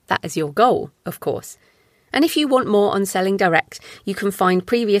 If that is your goal, of course. And if you want more on selling direct, you can find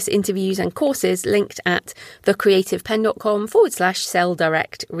previous interviews and courses linked at thecreativepen.com/sell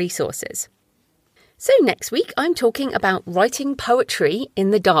direct resources. So next week, I'm talking about writing poetry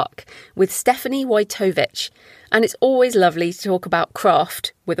in the dark with Stephanie Wojtowicz. And it's always lovely to talk about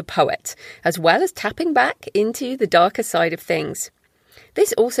craft with a poet, as well as tapping back into the darker side of things.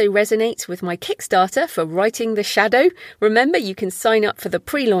 This also resonates with my Kickstarter for Writing the Shadow. Remember, you can sign up for the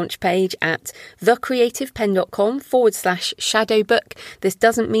pre-launch page at thecreativepenn.com/shadowbook. This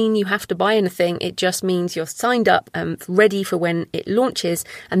doesn't mean you have to buy anything. It just means you're signed up and ready for when it launches,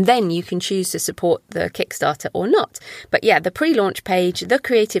 and then you can choose to support the Kickstarter or not. But yeah, the pre-launch page,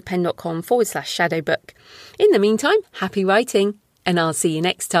 thecreativepenn.com/shadowbook. In the meantime, happy writing, and I'll see you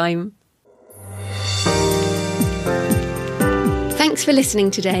next time. Thanks for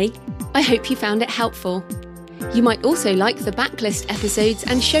listening today. I hope you found it helpful. You might also like the backlist episodes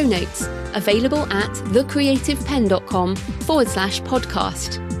and show notes, available at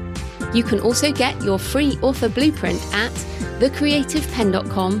thecreativepenn.com/podcast. You can also get your free author blueprint at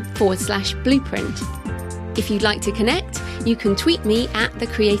thecreativepenn.com/blueprint. If you'd like to connect, you can tweet me at The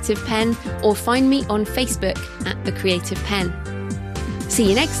Creative Penn or find me on Facebook at The Creative Penn. See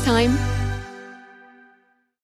you next time.